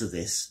forward to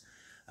this.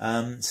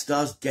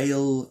 Stars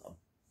Gail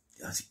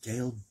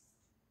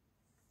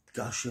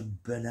Gasha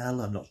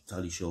Bernal. I'm not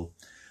entirely sure.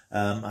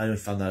 I only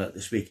found that out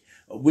this week.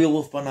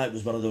 Werewolf by Night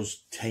was one of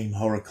those tame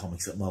horror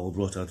comics that Marvel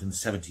brought out in the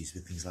 70s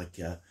with things like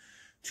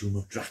Tomb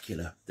of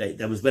Dracula.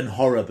 There was when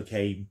horror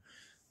became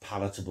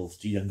palatable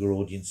to younger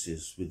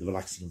audiences with the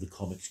relaxing of the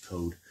comics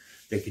code.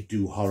 They could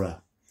do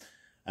horror.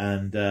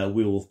 And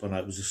Werewolf by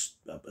Night was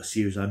a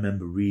series I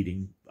remember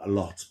reading a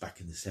lot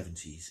back in the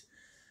 70s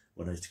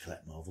when I used to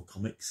collect Marvel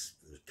comics.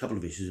 There's a couple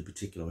of issues in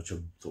particular which I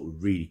thought were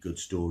really good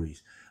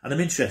stories. And I'm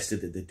interested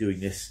that they're doing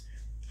this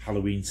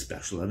Halloween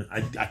special. I mean,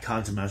 I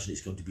can't imagine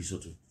it's going to be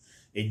sort of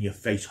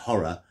in-your-face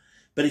horror,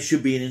 but it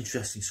should be an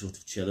interesting sort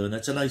of chiller. And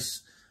that's a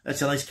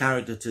nice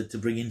character to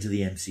bring into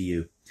the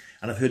MCU.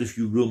 And I've heard a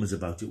few rumours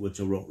about it, which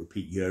I won't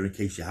repeat here in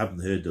case you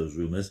haven't heard those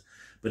rumours.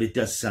 But it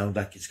does sound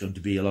like it's going to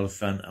be a lot of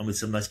fun and with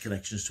some nice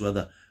connections to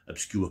other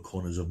obscure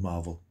corners of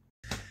Marvel.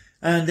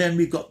 And then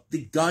we've got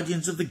the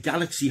Guardians of the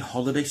Galaxy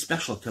Holiday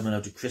Special coming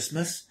out at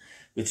Christmas,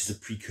 which is a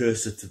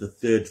precursor to the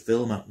third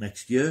film out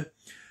next year.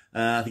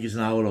 I think it's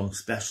an hour-long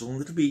special,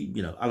 and it'll be,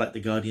 you know, I like the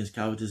Guardians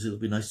characters. It'll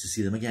be nice to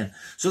see them again.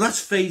 So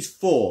that's Phase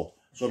 4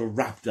 sort of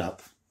wrapped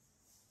up.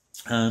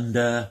 And,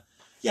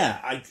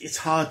 yeah, it's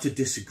hard to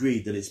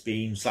disagree that it's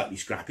been slightly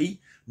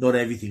scrappy. Not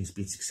everything's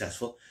been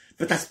successful,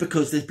 but that's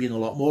because there's been a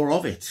lot more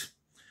of it.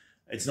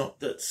 It's not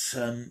that,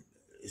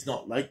 it's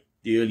not like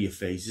the earlier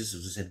phases.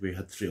 As I said, we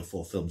had 3 or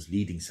 4 films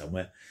leading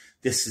somewhere.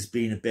 This has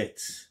been a bit,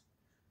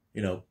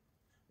 you know,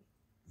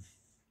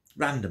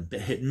 random,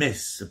 bit hit and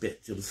miss, a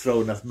bit sort of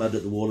throw enough mud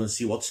at the wall and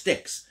see what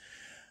sticks.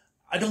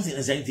 I don't think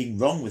there's anything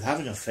wrong with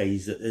having a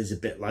phase that is a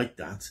bit like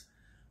that.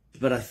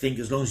 But I think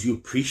as long as you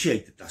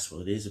appreciate that that's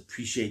what it is,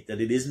 appreciate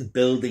that it isn't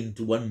building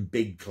to one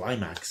big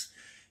climax,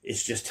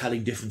 it's just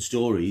telling different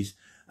stories,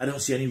 I don't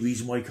see any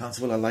reason why you can't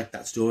say, well, I like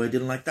that story, I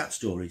didn't like that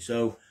story.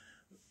 So,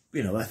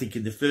 you know, I think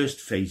in the first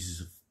phases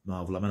of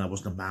Marvel, I mean, I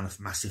wasn't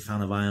a massive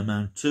fan of Iron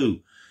Man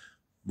 2.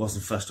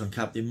 Wasn't fussed on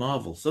Captain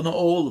Marvel. So not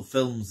all the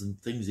films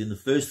and things in the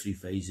first 3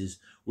 phases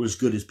were as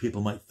good as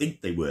people might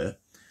think they were.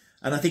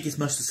 And I think it's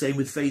much the same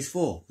with Phase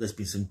 4. There's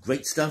been some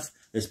great stuff,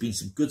 there's been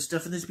some good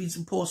stuff, and there's been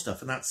some poor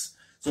stuff. And that's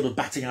sort of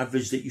batting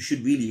average that you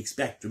should really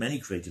expect from any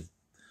creative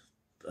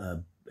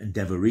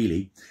endeavour,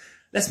 really.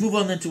 Let's move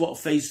on then to what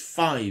Phase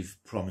 5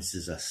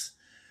 promises us.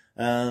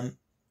 And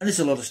it's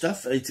a lot of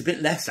stuff. It's a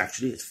bit less,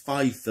 actually. It's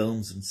 5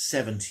 films and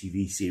 7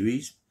 TV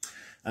series.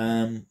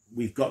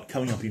 We've got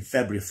coming up in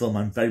February a film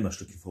I'm very much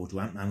looking forward to,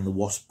 Ant-Man and the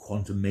Wasp: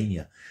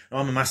 Quantumania. Now,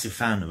 I'm a massive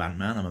fan of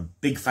Ant-Man. I'm a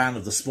big fan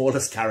of the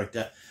smallest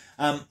character.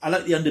 I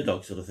like the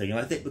underdog sort of thing, and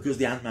I think because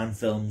the Ant-Man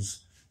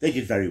films, they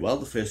did very well.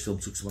 The first film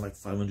took something like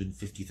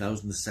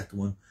 550,000. The second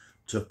one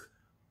took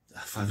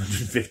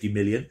 550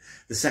 million.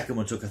 The second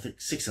one took, I think,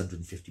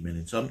 650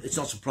 million. So it's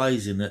not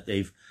surprising that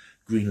they've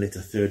greenlit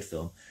a third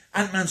film.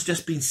 Ant-Man's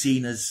just been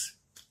seen as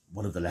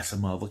one of the lesser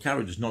Marvel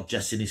characters, not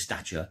just in his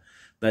stature,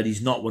 but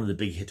he's not one of the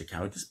big hitter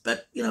characters.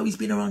 But, you know, he's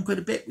been around quite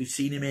a bit. We've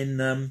seen him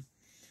in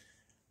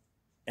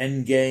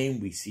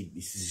Endgame. This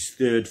is his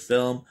third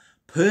film.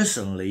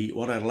 Personally,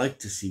 what I'd like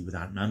to see with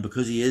Ant-Man,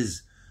 because he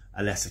is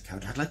a lesser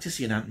character, I'd like to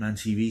see an Ant-Man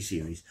TV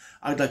series.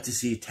 I'd like to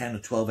see a 10 or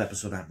 12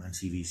 episode Ant-Man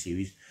TV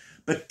series,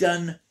 but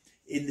done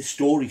in the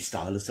story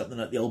style of something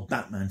like the old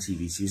Batman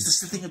TV series. That's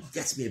the thing that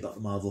gets me about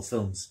the Marvel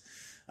films,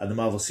 and the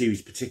Marvel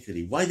series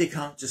particularly. Why they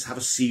can't just have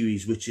a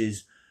series which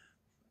is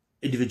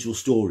individual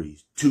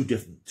stories, two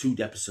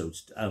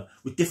episodes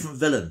with different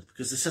villains,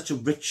 because there's such a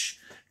rich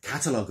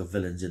catalogue of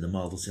villains in the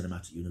Marvel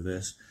Cinematic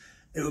Universe.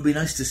 It would be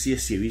nice to see a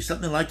series,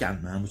 something like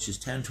Ant-Man, which is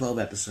 10, 12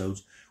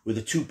 episodes with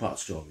a 2-part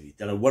story,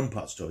 then a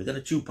 1-part story, then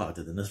a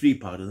 2-parter, then a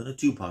 3-parter, then a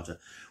 2-parter,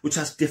 which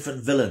has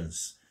different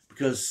villains,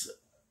 because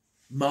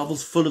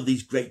Marvel's full of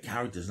these great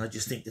characters, and I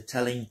just think that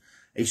telling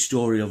a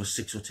story over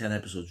 6 or 10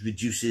 episodes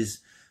reduces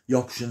the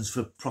options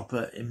for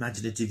proper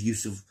imaginative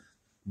use of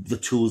the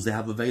tools they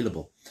have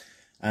available.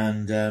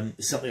 And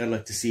it's something I'd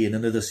like to see in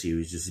another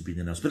series this has been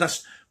announced. But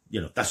that's, you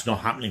know, that's not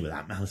happening with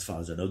Ant-Man as far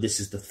as I know. This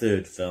is the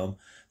third film.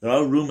 There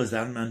are rumours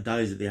that Ant-Man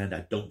dies at the end.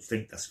 I don't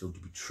think that's going to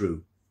be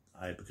true.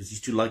 because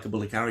he's too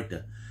likeable a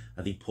character.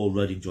 I think Paul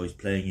Rudd enjoys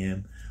playing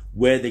him.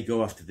 Where they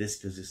go after this,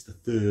 because it's the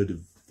third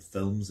of the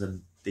films,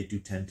 and they do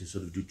tend to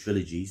sort of do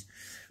trilogies.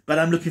 But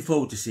I'm looking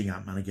forward to seeing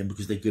Ant-Man again,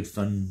 because they're good,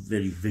 fun,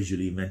 very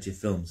visually inventive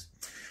films.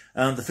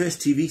 The first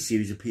TV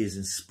series appears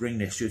in spring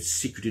next year. It's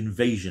Secret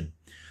Invasion.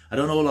 I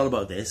don't know a lot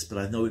about this, but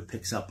I know it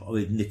picks up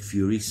with Nick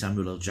Fury,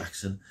 Samuel L.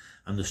 Jackson,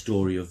 and the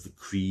story of the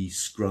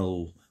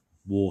Kree-Skrull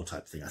war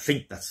type thing. I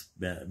think that's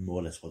more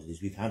or less what it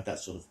is. We've had that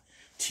sort of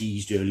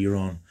teased earlier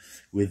on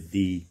with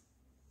the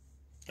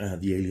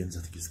aliens,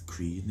 I think it's the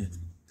Kree, isn't it,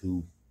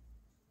 who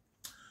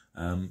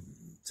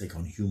take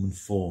on human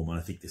form, and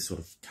I think this sort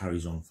of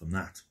carries on from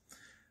that.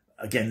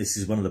 Again, this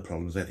is one of the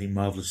problems. I think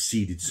Marvel has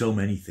seeded so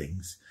many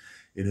things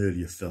in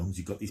earlier films.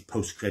 You've got these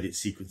post-credit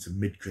sequences and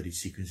mid-credit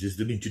sequences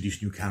that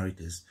introduce new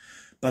characters.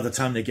 By the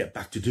time they get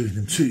back to doing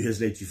them 2 years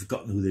later, you've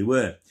forgotten who they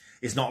were.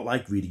 It's not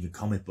like reading a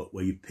comic book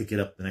where you pick it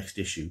up the next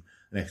issue,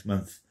 the next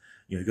month.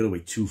 You know, you've got to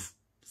wait two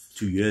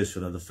years for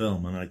another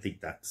film, and I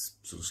think that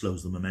sort of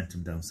slows the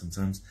momentum down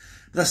sometimes.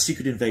 But that's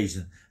Secret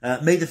Invasion.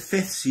 May the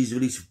 5th sees the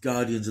release of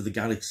Guardians of the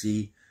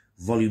Galaxy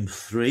Volume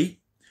 3.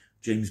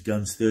 James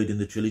Gunn's third in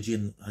the trilogy,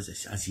 and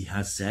as he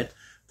has said,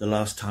 the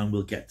last time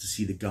we'll get to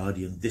see the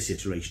Guardian, this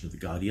iteration of the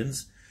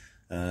Guardians.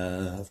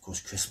 Of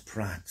course, Chris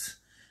Pratt,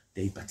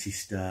 Dave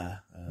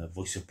Bautista,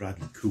 voice of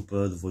Bradley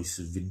Cooper, the voice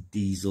of Vin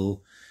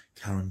Diesel,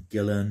 Karen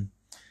Gillan,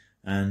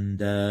 and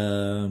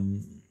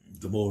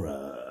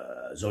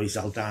Gamora, Zoe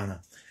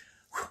Saldana.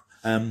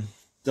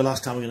 The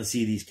last time we're going to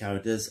see these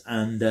characters,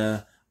 and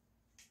I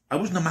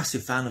wasn't a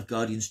massive fan of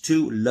Guardians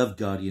 2, loved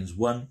Guardians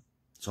 1,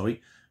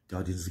 sorry,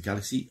 Guardians of the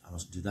Galaxy. I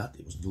mustn't do that.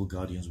 It wasn't all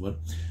Guardians 1.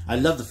 I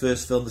love the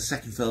first film. The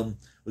second film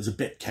was a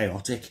bit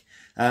chaotic.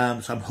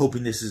 So I'm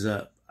hoping this is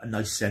a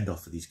nice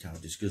send-off for these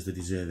characters, because they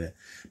deserve it.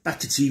 Back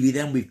to TV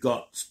then. We've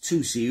got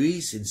 2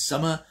 series in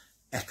summer.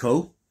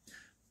 Echo.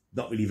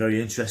 Not really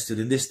very interested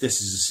in this.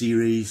 This is a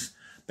series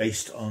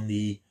based on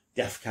the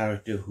deaf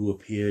character who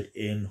appeared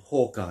in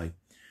Hawkeye.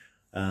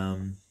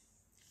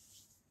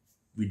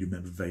 We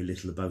remember very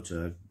little about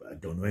her. I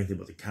don't know anything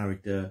about the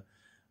character.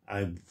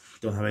 I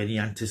don't have any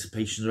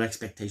anticipations or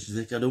expectations.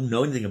 I don't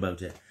know anything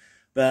about it.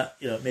 But,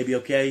 you know, maybe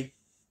okay.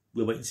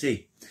 We'll wait and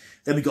see.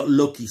 Then we got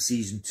Loki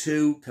Season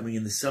 2 coming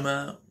in the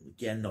summer.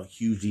 Again, not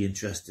hugely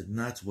interested in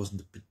that.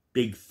 Wasn't a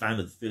big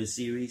fan of the first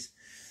series.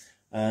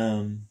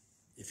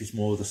 If it's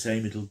more of the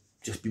same, it'll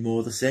just be more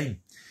of the same.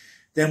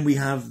 Then we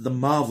have The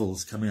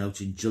Marvels coming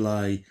out in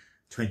July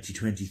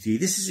 2023.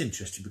 This is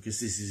interesting because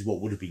this is what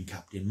would have been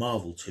Captain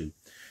Marvel 2.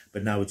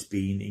 But now it's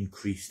been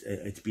increased,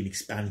 it's been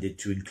expanded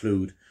to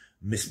include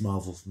Miss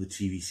Marvel from the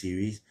TV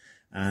series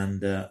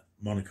and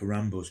Monica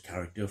Rambeau's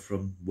character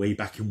from way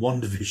back in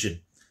WandaVision.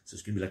 So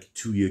it's going to be like a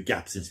 2-year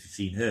gap since we've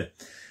seen her.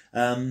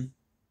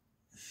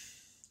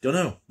 Don't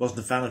know. Wasn't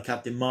a fan of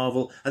Captain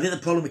Marvel. I think the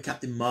problem with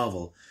Captain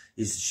Marvel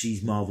is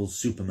she's Marvel's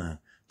Superman.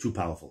 Too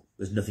powerful.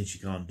 There's nothing she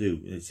can't do.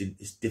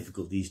 It's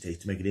difficult these days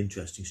to make an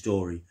interesting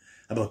story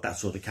about that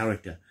sort of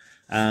character.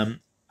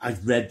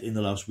 I've read in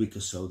the last week or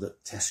so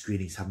that test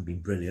screenings haven't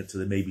been brilliant, so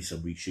there may be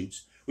some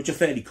reshoots, which are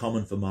fairly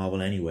common for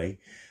Marvel anyway.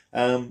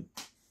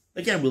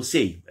 Again, we'll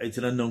see. It's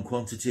an unknown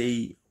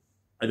quantity.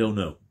 I don't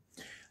know.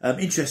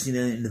 Interestingly,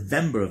 in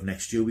November of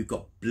next year, we've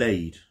got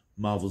Blade,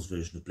 Marvel's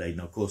version of Blade.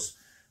 Now, of course,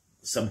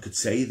 some could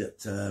say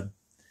that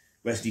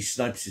Wesley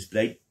Snipes'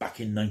 Blade, back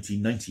in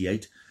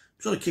 1998,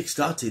 sort of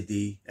kick-started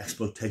the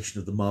exploitation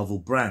of the Marvel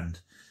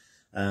brand.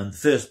 The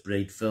first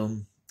Blade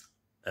film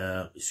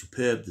is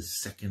superb. The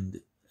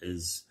second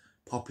is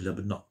popular,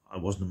 but not. I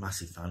wasn't a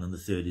massive fan, and the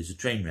third is a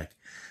train wreck.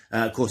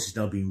 Of course, it's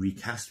now been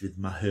recast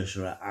with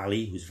Mahershala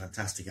Ali, who's a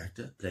fantastic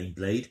actor, playing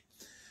Blade.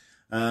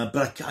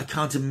 But I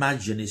can't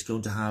imagine it's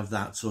going to have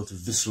that sort of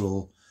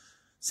visceral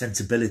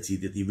sensibility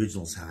that the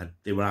originals had.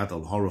 They were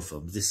adult horror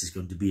films. This is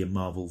going to be a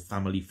Marvel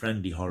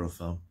family-friendly horror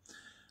film.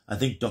 I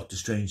think Doctor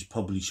Strange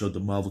probably showed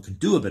that Marvel can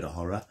do a bit of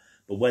horror,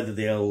 but whether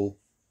they'll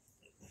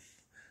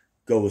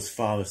go as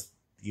far as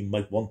you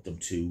might want them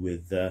to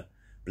with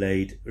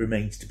Blade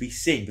remains to be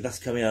seen. But that's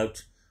coming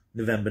out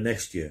November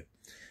next year.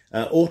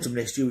 Autumn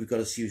next year, we've got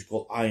a series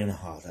called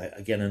Ironheart.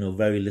 Again, I know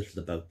very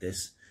little about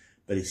this,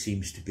 but it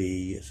seems to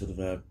be sort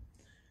of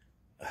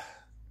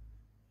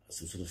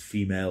some sort of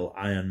female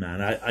Iron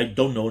Man. I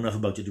don't know enough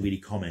about it to really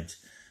comment,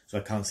 so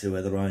I can't say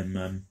whether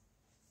I'm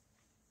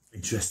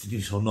interested in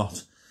it or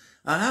not.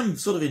 I am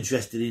sort of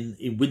interested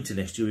in winter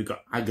next year. We've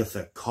got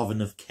Agatha,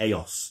 Coven of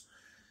Chaos,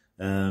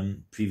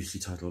 previously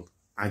titled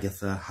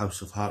Agatha,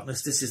 House of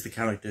Harkness. This is the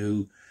character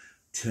who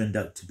turned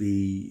out to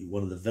be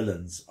one of the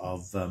villains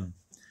of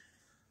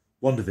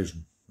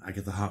WandaVision.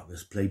 Agatha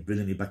Harkness, played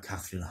brilliantly by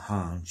Catherine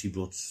Hahn. She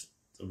brought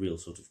a real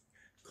sort of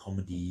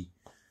comedy,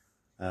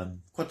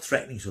 quite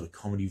threatening sort of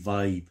comedy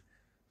vibe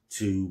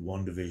to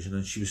WandaVision,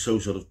 and she was so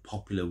sort of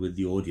popular with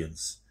the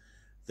audience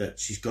that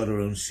she's got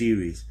her own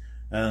series.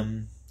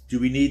 Do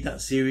we need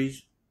that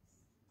series?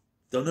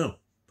 Don't know.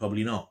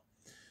 Probably not.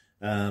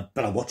 But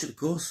I'll watch it, of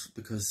course,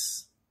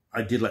 because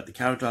I did like the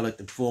character, I like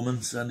the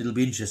performance, and it'll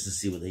be interesting to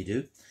see what they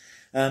do.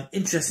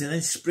 Interesting,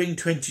 then, spring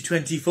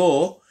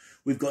 2024,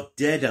 we've got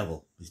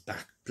Daredevil. He's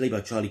back. played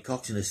by Charlie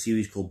Cox in a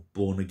series called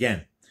Born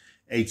Again,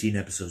 18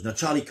 episodes. Now,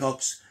 Charlie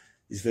Cox,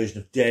 his version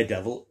of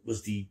Daredevil,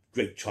 was the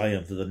great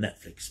triumph of the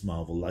Netflix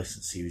Marvel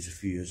licensed series a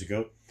few years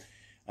ago.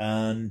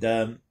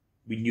 And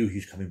we knew he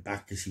was coming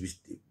back because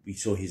we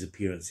saw his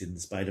appearance in the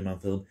Spider-Man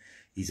film.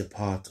 He's a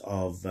part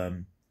of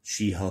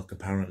She-Hulk,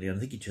 apparently, and I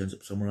think he turns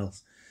up somewhere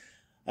else.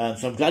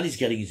 So I'm glad he's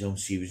getting his own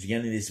series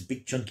again, and it's a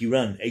big chunky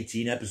run,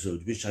 18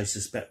 episodes, which I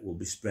suspect will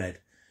be spread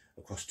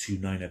across 2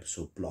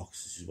 9-episode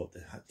blocks. This is what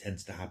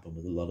tends to happen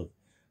with a lot of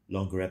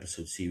longer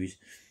episode series.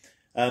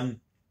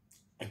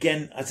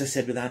 Again, as I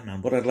said with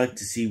Ant-Man, what I'd like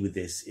to see with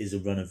this is a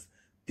run of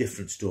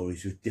different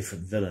stories with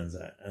different villains.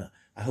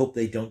 I hope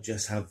they don't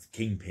just have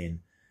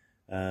Kingpin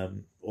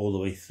all the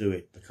way through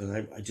it, because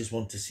I just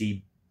want to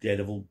see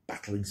Daredevil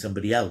battling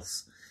somebody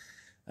else.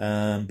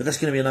 But that's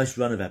going to be a nice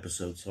run of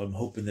episodes, so I'm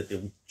hoping that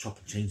they'll chop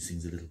and change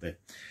things a little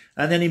bit.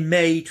 And then in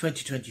May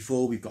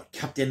 2024, we've got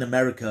Captain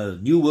America,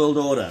 New World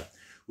Order,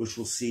 which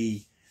will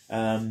see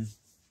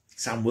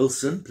Sam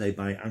Wilson, played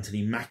by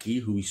Anthony Mackie,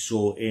 who we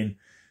saw in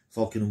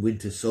Falcon and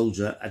Winter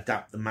Soldier,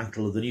 adapt the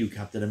mantle of the new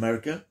Captain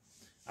America,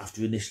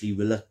 after initially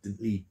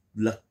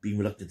being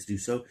reluctant to do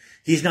so.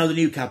 He's now the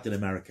new Captain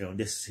America, and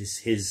this is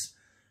his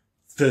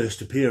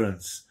first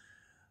appearance.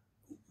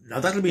 Now,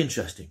 that'll be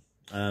interesting.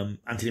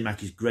 Anthony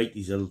Mackie's great.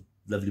 He's a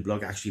lovely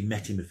blog. I actually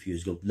met him a few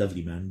years ago.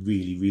 Lovely man.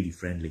 Really, really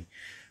friendly.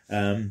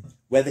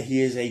 Whether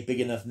he is a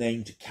big enough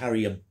name to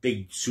carry a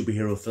big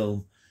superhero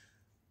film,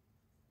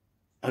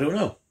 I don't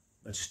know.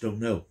 I just don't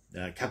know.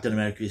 Captain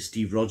America is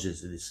Steve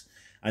Rogers. And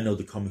I know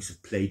the comics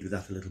have played with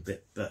that a little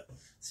bit, but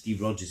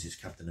Steve Rogers is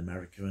Captain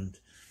America, and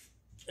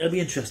it'll be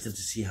interesting to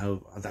see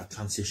how that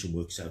transition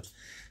works out.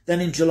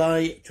 Then in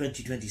July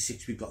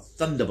 2026, we've got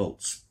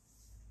Thunderbolts.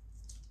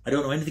 I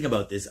don't know anything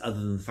about this other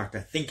than the fact I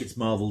think it's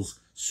Marvel's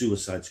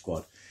Suicide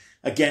Squad.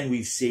 Again,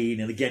 we've seen,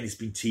 and again, it's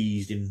been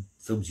teased in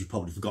films you've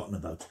probably forgotten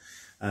about.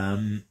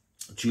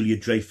 Julia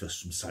Dreyfus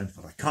from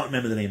Seinfeld. I can't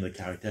remember the name of the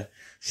character.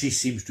 She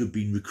seems to have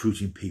been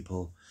recruiting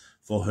people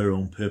for her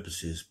own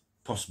purposes,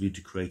 possibly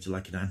to create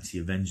like an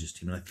anti-Avengers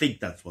team. And I think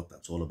that's what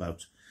that's all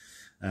about.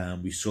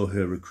 We saw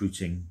her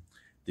recruiting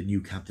the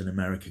new Captain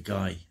America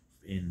guy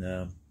in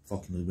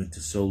Falcon and the Winter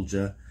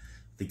Soldier.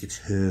 I think it's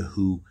her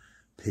who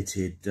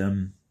pitted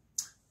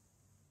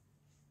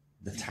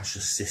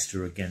Natasha's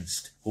sister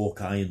against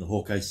Hawkeye in the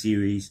Hawkeye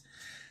series.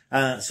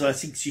 So I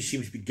think she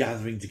seems to be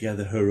gathering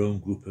together her own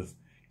group of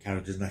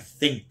characters, and I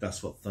think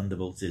that's what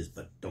Thunderbolts is,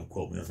 but don't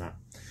quote me on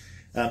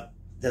that.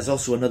 There's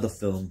also another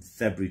film,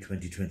 February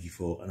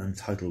 2024, an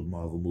untitled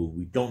Marvel movie.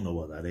 We don't know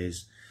what that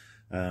is.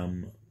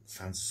 Fans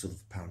are sort of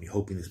apparently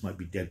hoping this might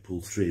be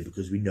Deadpool 3,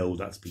 because we know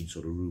that's been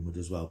sort of rumoured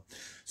as well.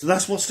 So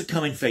that's what's to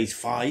come in Phase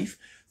 5.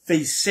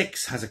 Phase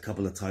 6 has a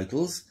couple of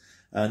titles.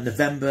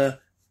 November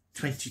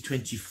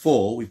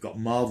 2024, we've got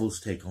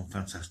Marvel's take on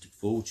Fantastic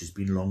Four, which has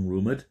been long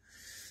rumoured.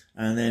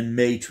 And then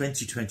May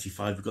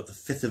 2025, we've got the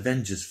 5th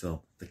Avengers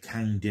film, The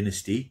Kang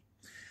Dynasty.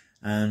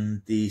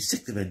 And the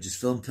 6th Avengers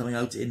film coming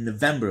out in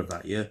November of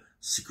that year,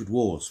 Secret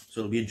Wars. So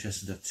it'll be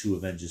interesting to have 2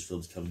 Avengers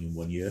films coming in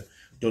 1 year.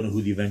 Don't know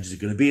who the Avengers are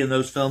going to be in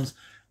those films.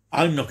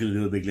 I'm not going to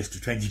do a big list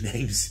of 20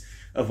 names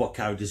of what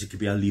characters it could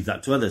be. I'll leave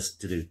that to others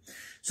to do.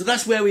 So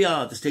that's where we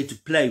are, the state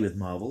of play with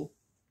Marvel.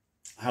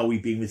 How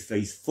we've been with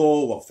Phase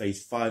 4, what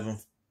Phase 5 and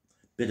a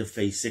bit of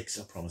Phase 6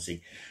 are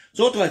promising.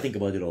 So what do I think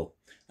about it all?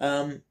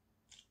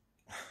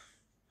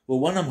 Well,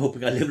 one, I'm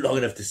hoping I live long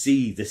enough to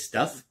see this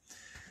stuff.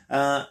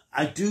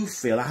 I do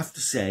feel, I have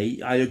to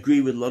say, I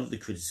agree with a lot of the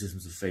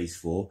criticisms of Phase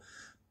 4,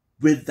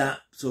 with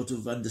that sort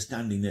of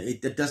understanding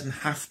that there doesn't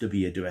have to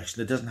be a direction,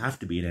 there doesn't have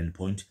to be an end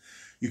point.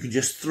 You can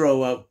just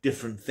throw out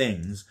different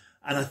things,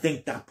 and I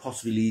think that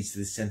possibly leads to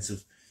this sense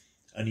of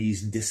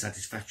unease and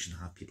dissatisfaction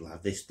how people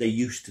have this. They're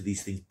used to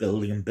these things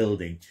building and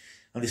building,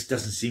 and this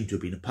doesn't seem to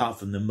have been, apart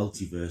from the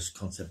multiverse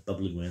concept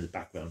bubbling away in the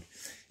background.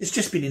 It's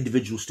just been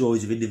individual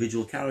stories of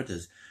individual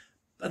characters,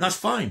 and that's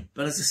fine.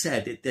 But as I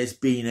said, there's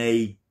been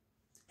a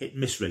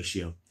hit-miss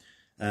ratio.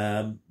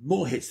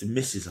 More hits than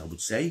misses, I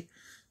would say.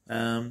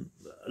 A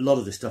lot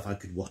of the stuff I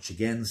could watch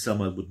again,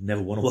 some I would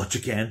never want to watch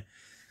again.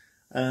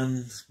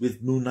 And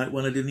with Moon Knight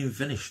one I didn't even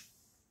finish.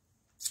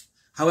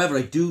 However,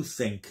 I do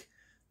think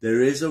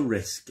there is a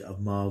risk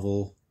of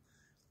Marvel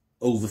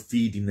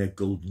overfeeding their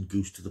golden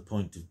goose to the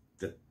point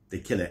that they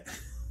kill it.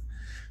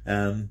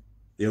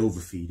 They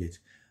overfeed it.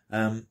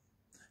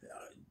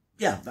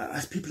 Yeah,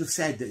 as people have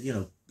said, that, you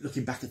know,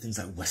 looking back at things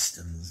like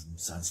westerns and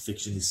science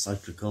fiction is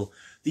cyclical.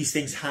 These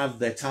things have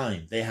their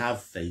time. They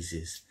have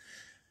phases.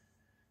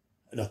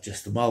 Not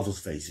just the Marvel's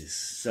phases.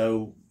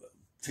 So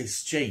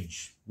tastes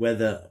change.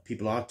 Whether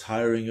people are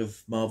tiring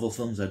of Marvel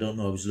films, I don't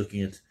know. I was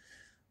looking at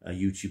a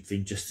YouTube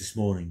thing just this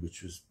morning,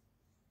 which was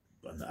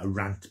a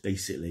rant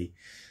basically,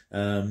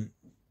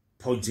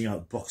 pointing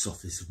out the box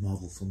office of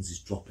Marvel films is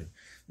dropping.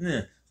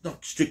 Yeah,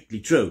 not strictly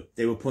true.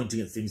 They were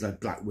pointing at things like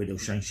Black Widow,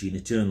 Shang-Chi and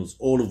Eternals,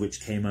 all of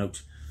which came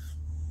out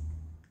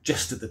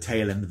just at the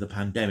tail end of the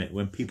pandemic,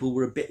 when people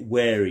were a bit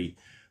wary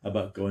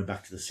about going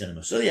back to the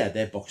cinema. So yeah,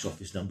 their box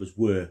office numbers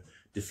were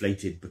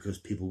deflated because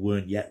people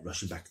weren't yet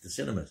rushing back to the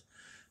cinemas.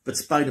 But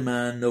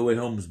Spider-Man No Way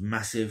Home was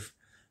massive.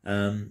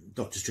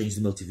 Doctor Strange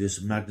the Multiverse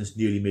of Madness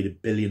nearly made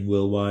 $1 billion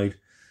worldwide.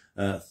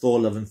 Thor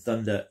Love and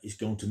Thunder is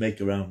going to make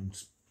around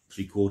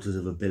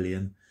 $750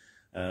 million.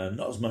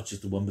 Not as much as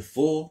the one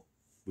before,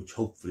 which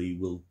hopefully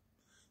will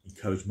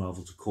encourage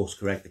Marvel to course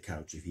correct the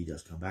character if he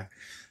does come back.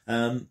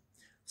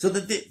 So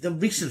the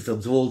recent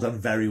films have all done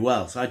very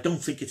well. So I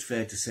don't think it's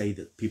fair to say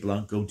that people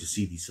aren't going to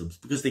see these films,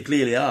 because they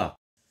clearly are.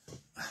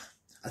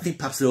 I think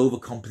perhaps they're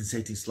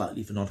overcompensating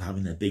slightly for not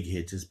having their big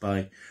hitters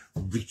by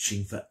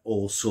reaching for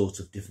all sorts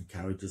of different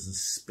characters and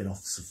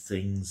spin-offs of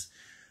things.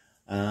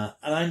 And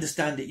I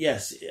understand it,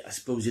 yes. I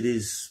suppose it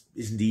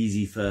isn't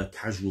easy for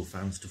casual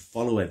fans to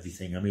follow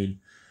everything. I mean,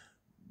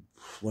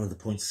 one of the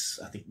points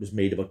I think was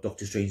made about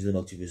Doctor Strange in the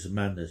Multiverse of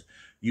Madness,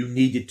 you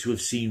needed to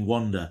have seen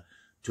Wanda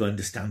to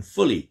understand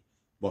fully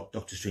what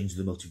Doctor Strange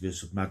in the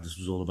Multiverse of Madness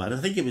was all about.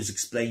 I think it was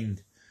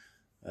explained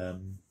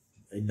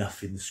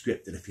enough in the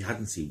script that if you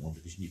hadn't seen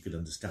WandaVision, you could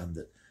understand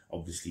that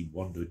obviously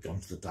Wanda had gone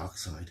to the dark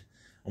side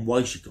and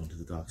why she'd gone to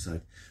the dark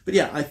side. But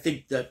yeah, I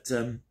think that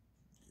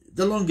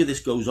the longer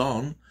this goes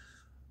on,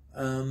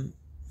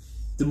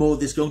 the more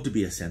there's going to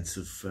be a sense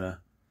of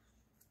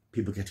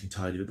people getting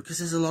tired of it, because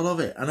there's a lot of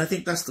it. And I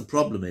think that's the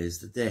problem, is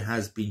that there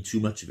has been too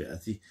much of it. I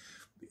think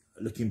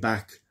looking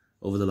back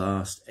over the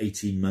last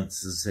 18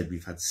 months, as I said,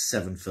 we've had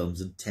 7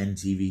 films and 10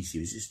 TV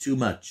series. It's too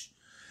much.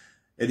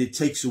 And it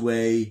takes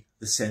away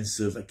the sense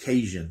of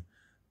occasion,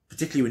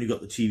 particularly when you've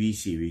got the TV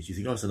series. You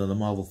think, oh, it's another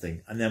Marvel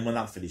thing. And then when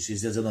that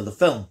finishes, there's another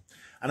film.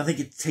 And I think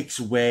it takes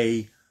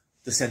away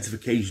the sense of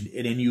occasion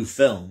in a new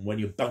film when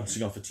you're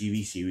bouncing off a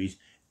TV series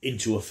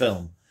into a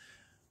film.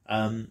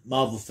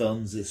 Marvel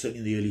films, certainly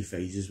in the early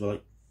phases, were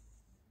like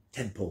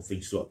tentpole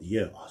things throughout the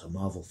year. Oh, it's a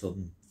Marvel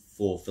film,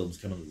 4 films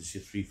coming up this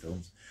year, 3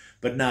 films.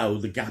 But now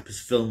the gap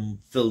is filled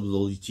with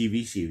all these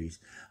TV series.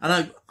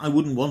 And I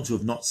wouldn't want to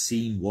have not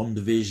seen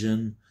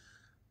WandaVision,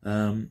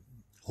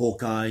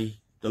 Hawkeye,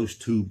 those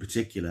 2 in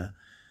particular.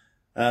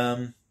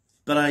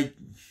 But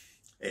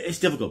it's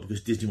difficult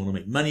because Disney want to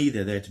make money.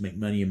 They're there to make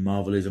money, and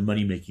Marvel is a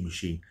money-making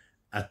machine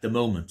at the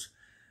moment.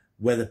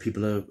 Whether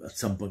people are at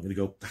some point going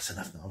to go, that's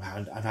enough now,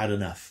 I've had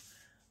enough.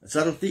 So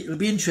it'll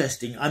be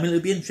interesting. I mean,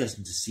 it'll be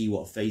interesting to see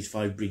what Phase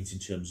 5 brings in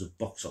terms of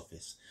box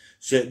office,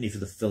 certainly for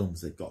the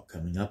films they've got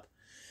coming up.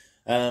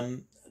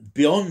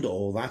 Beyond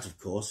all that, of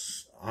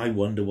course, I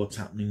wonder what's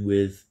happening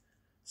with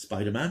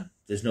Spider-Man.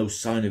 There's no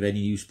sign of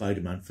any new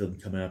Spider-Man film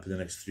coming up in the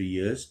next 3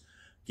 years.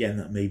 Again,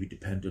 that may be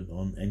dependent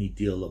on any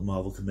deal that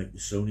Marvel can make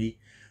with Sony.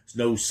 There's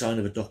no sign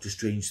of a Doctor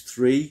Strange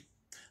 3.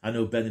 I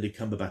know Benedict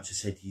Cumberbatch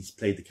has said he's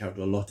played the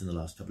character a lot in the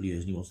last couple of years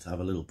and he wants to have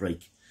a little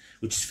break,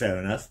 which is fair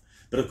enough.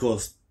 But of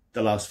course,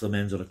 the last film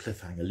ends on a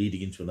cliffhanger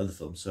leading into another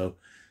film. So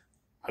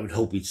I would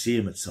hope we'd see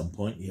him at some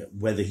point. Yeah,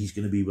 whether he's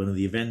going to be one of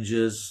the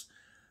Avengers,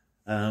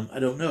 I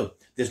don't know.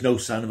 There's no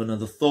sign of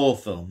another Thor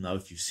film. Now,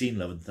 if you've seen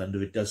Love and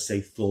Thunder, it does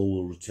say Thor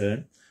will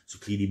return. So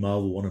clearly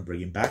Marvel want to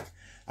bring him back.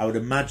 I would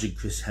imagine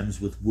Chris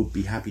Hemsworth would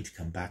be happy to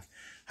come back.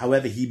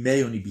 However, he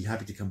may only be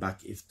happy to come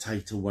back if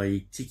Taika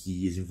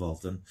Waititi is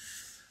involved. And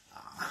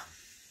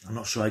I'm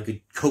not sure I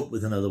could cope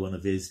with another one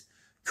of his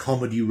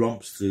comedy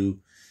romps through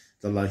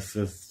the life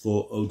of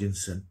Thor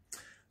Odinson.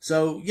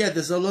 So, yeah,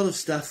 there's a lot of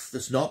stuff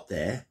that's not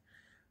there.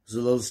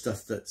 There's a lot of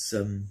stuff that's,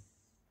 there's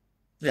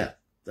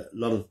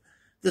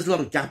a lot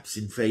of gaps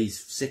in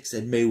Phase 6.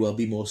 There may well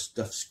be more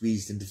stuff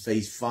squeezed into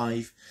Phase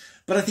 5.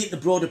 But I think the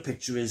broader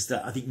picture is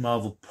that I think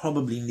Marvel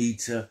probably need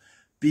to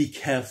be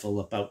careful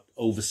about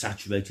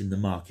oversaturating the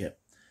market.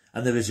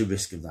 And there is a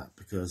risk of that,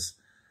 because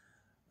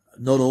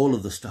not all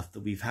of the stuff that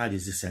we've had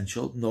is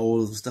essential. Not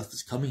all of the stuff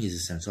that's coming is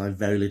essential. I have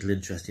very little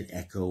interest in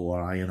Echo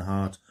or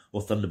Ironheart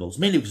or Thunderbolts,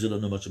 mainly because I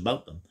don't know much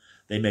about them.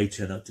 They may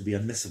turn out to be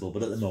unmissable,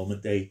 but at the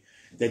moment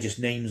they're just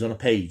names on a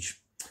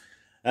page.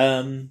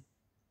 So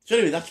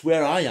anyway, that's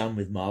where I am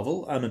with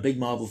Marvel. I'm a big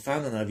Marvel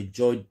fan and I've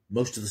enjoyed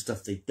most of the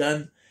stuff they've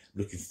done.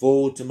 I'm looking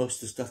forward to most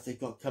of the stuff they've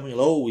got coming. I'll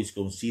always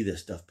go and see their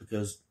stuff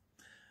because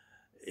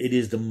it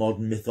is the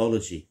modern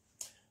mythology.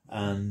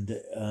 And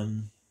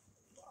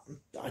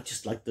I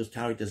just like those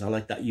characters. I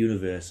like that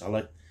universe. I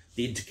like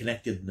the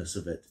interconnectedness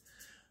of it.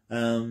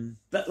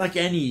 But like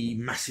any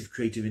massive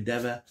creative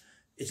endeavour,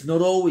 it's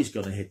not always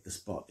going to hit the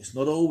spot. It's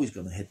not always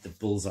going to hit the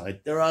bullseye.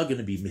 There are going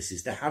to be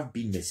misses. There have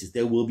been misses.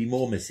 There will be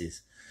more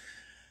misses.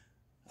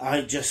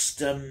 I just,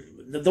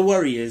 the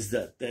worry is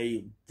that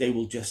they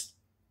will just,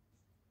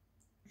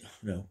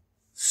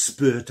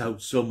 spurt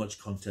out so much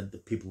content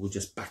that people will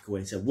just back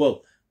away and say,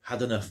 whoa,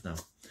 had enough now.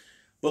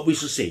 But we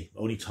shall see.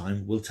 Only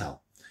time will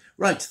tell.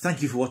 Right,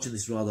 thank you for watching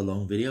this rather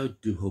long video. I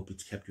do hope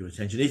it's kept your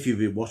attention. If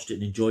you've watched it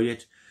and enjoyed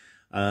it,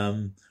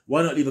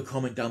 why not leave a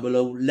comment down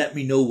below? Let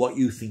me know what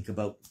you think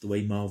about the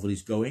way Marvel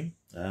is going.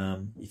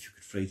 If you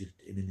could phrase it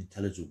in an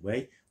intelligent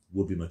way,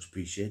 would be much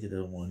appreciated. I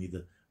don't want any of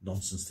the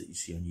nonsense that you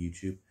see on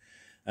YouTube.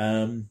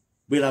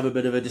 We'll have a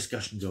bit of a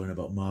discussion going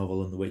about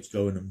Marvel and the way it's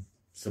going and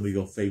some of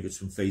your favourites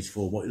from Phase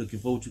 4, what you're looking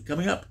forward to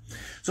coming up.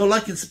 So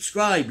like and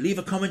subscribe, leave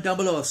a comment down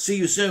below. I'll see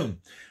you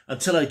soon.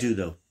 Until I do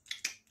though,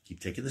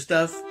 keep taking the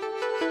stuff.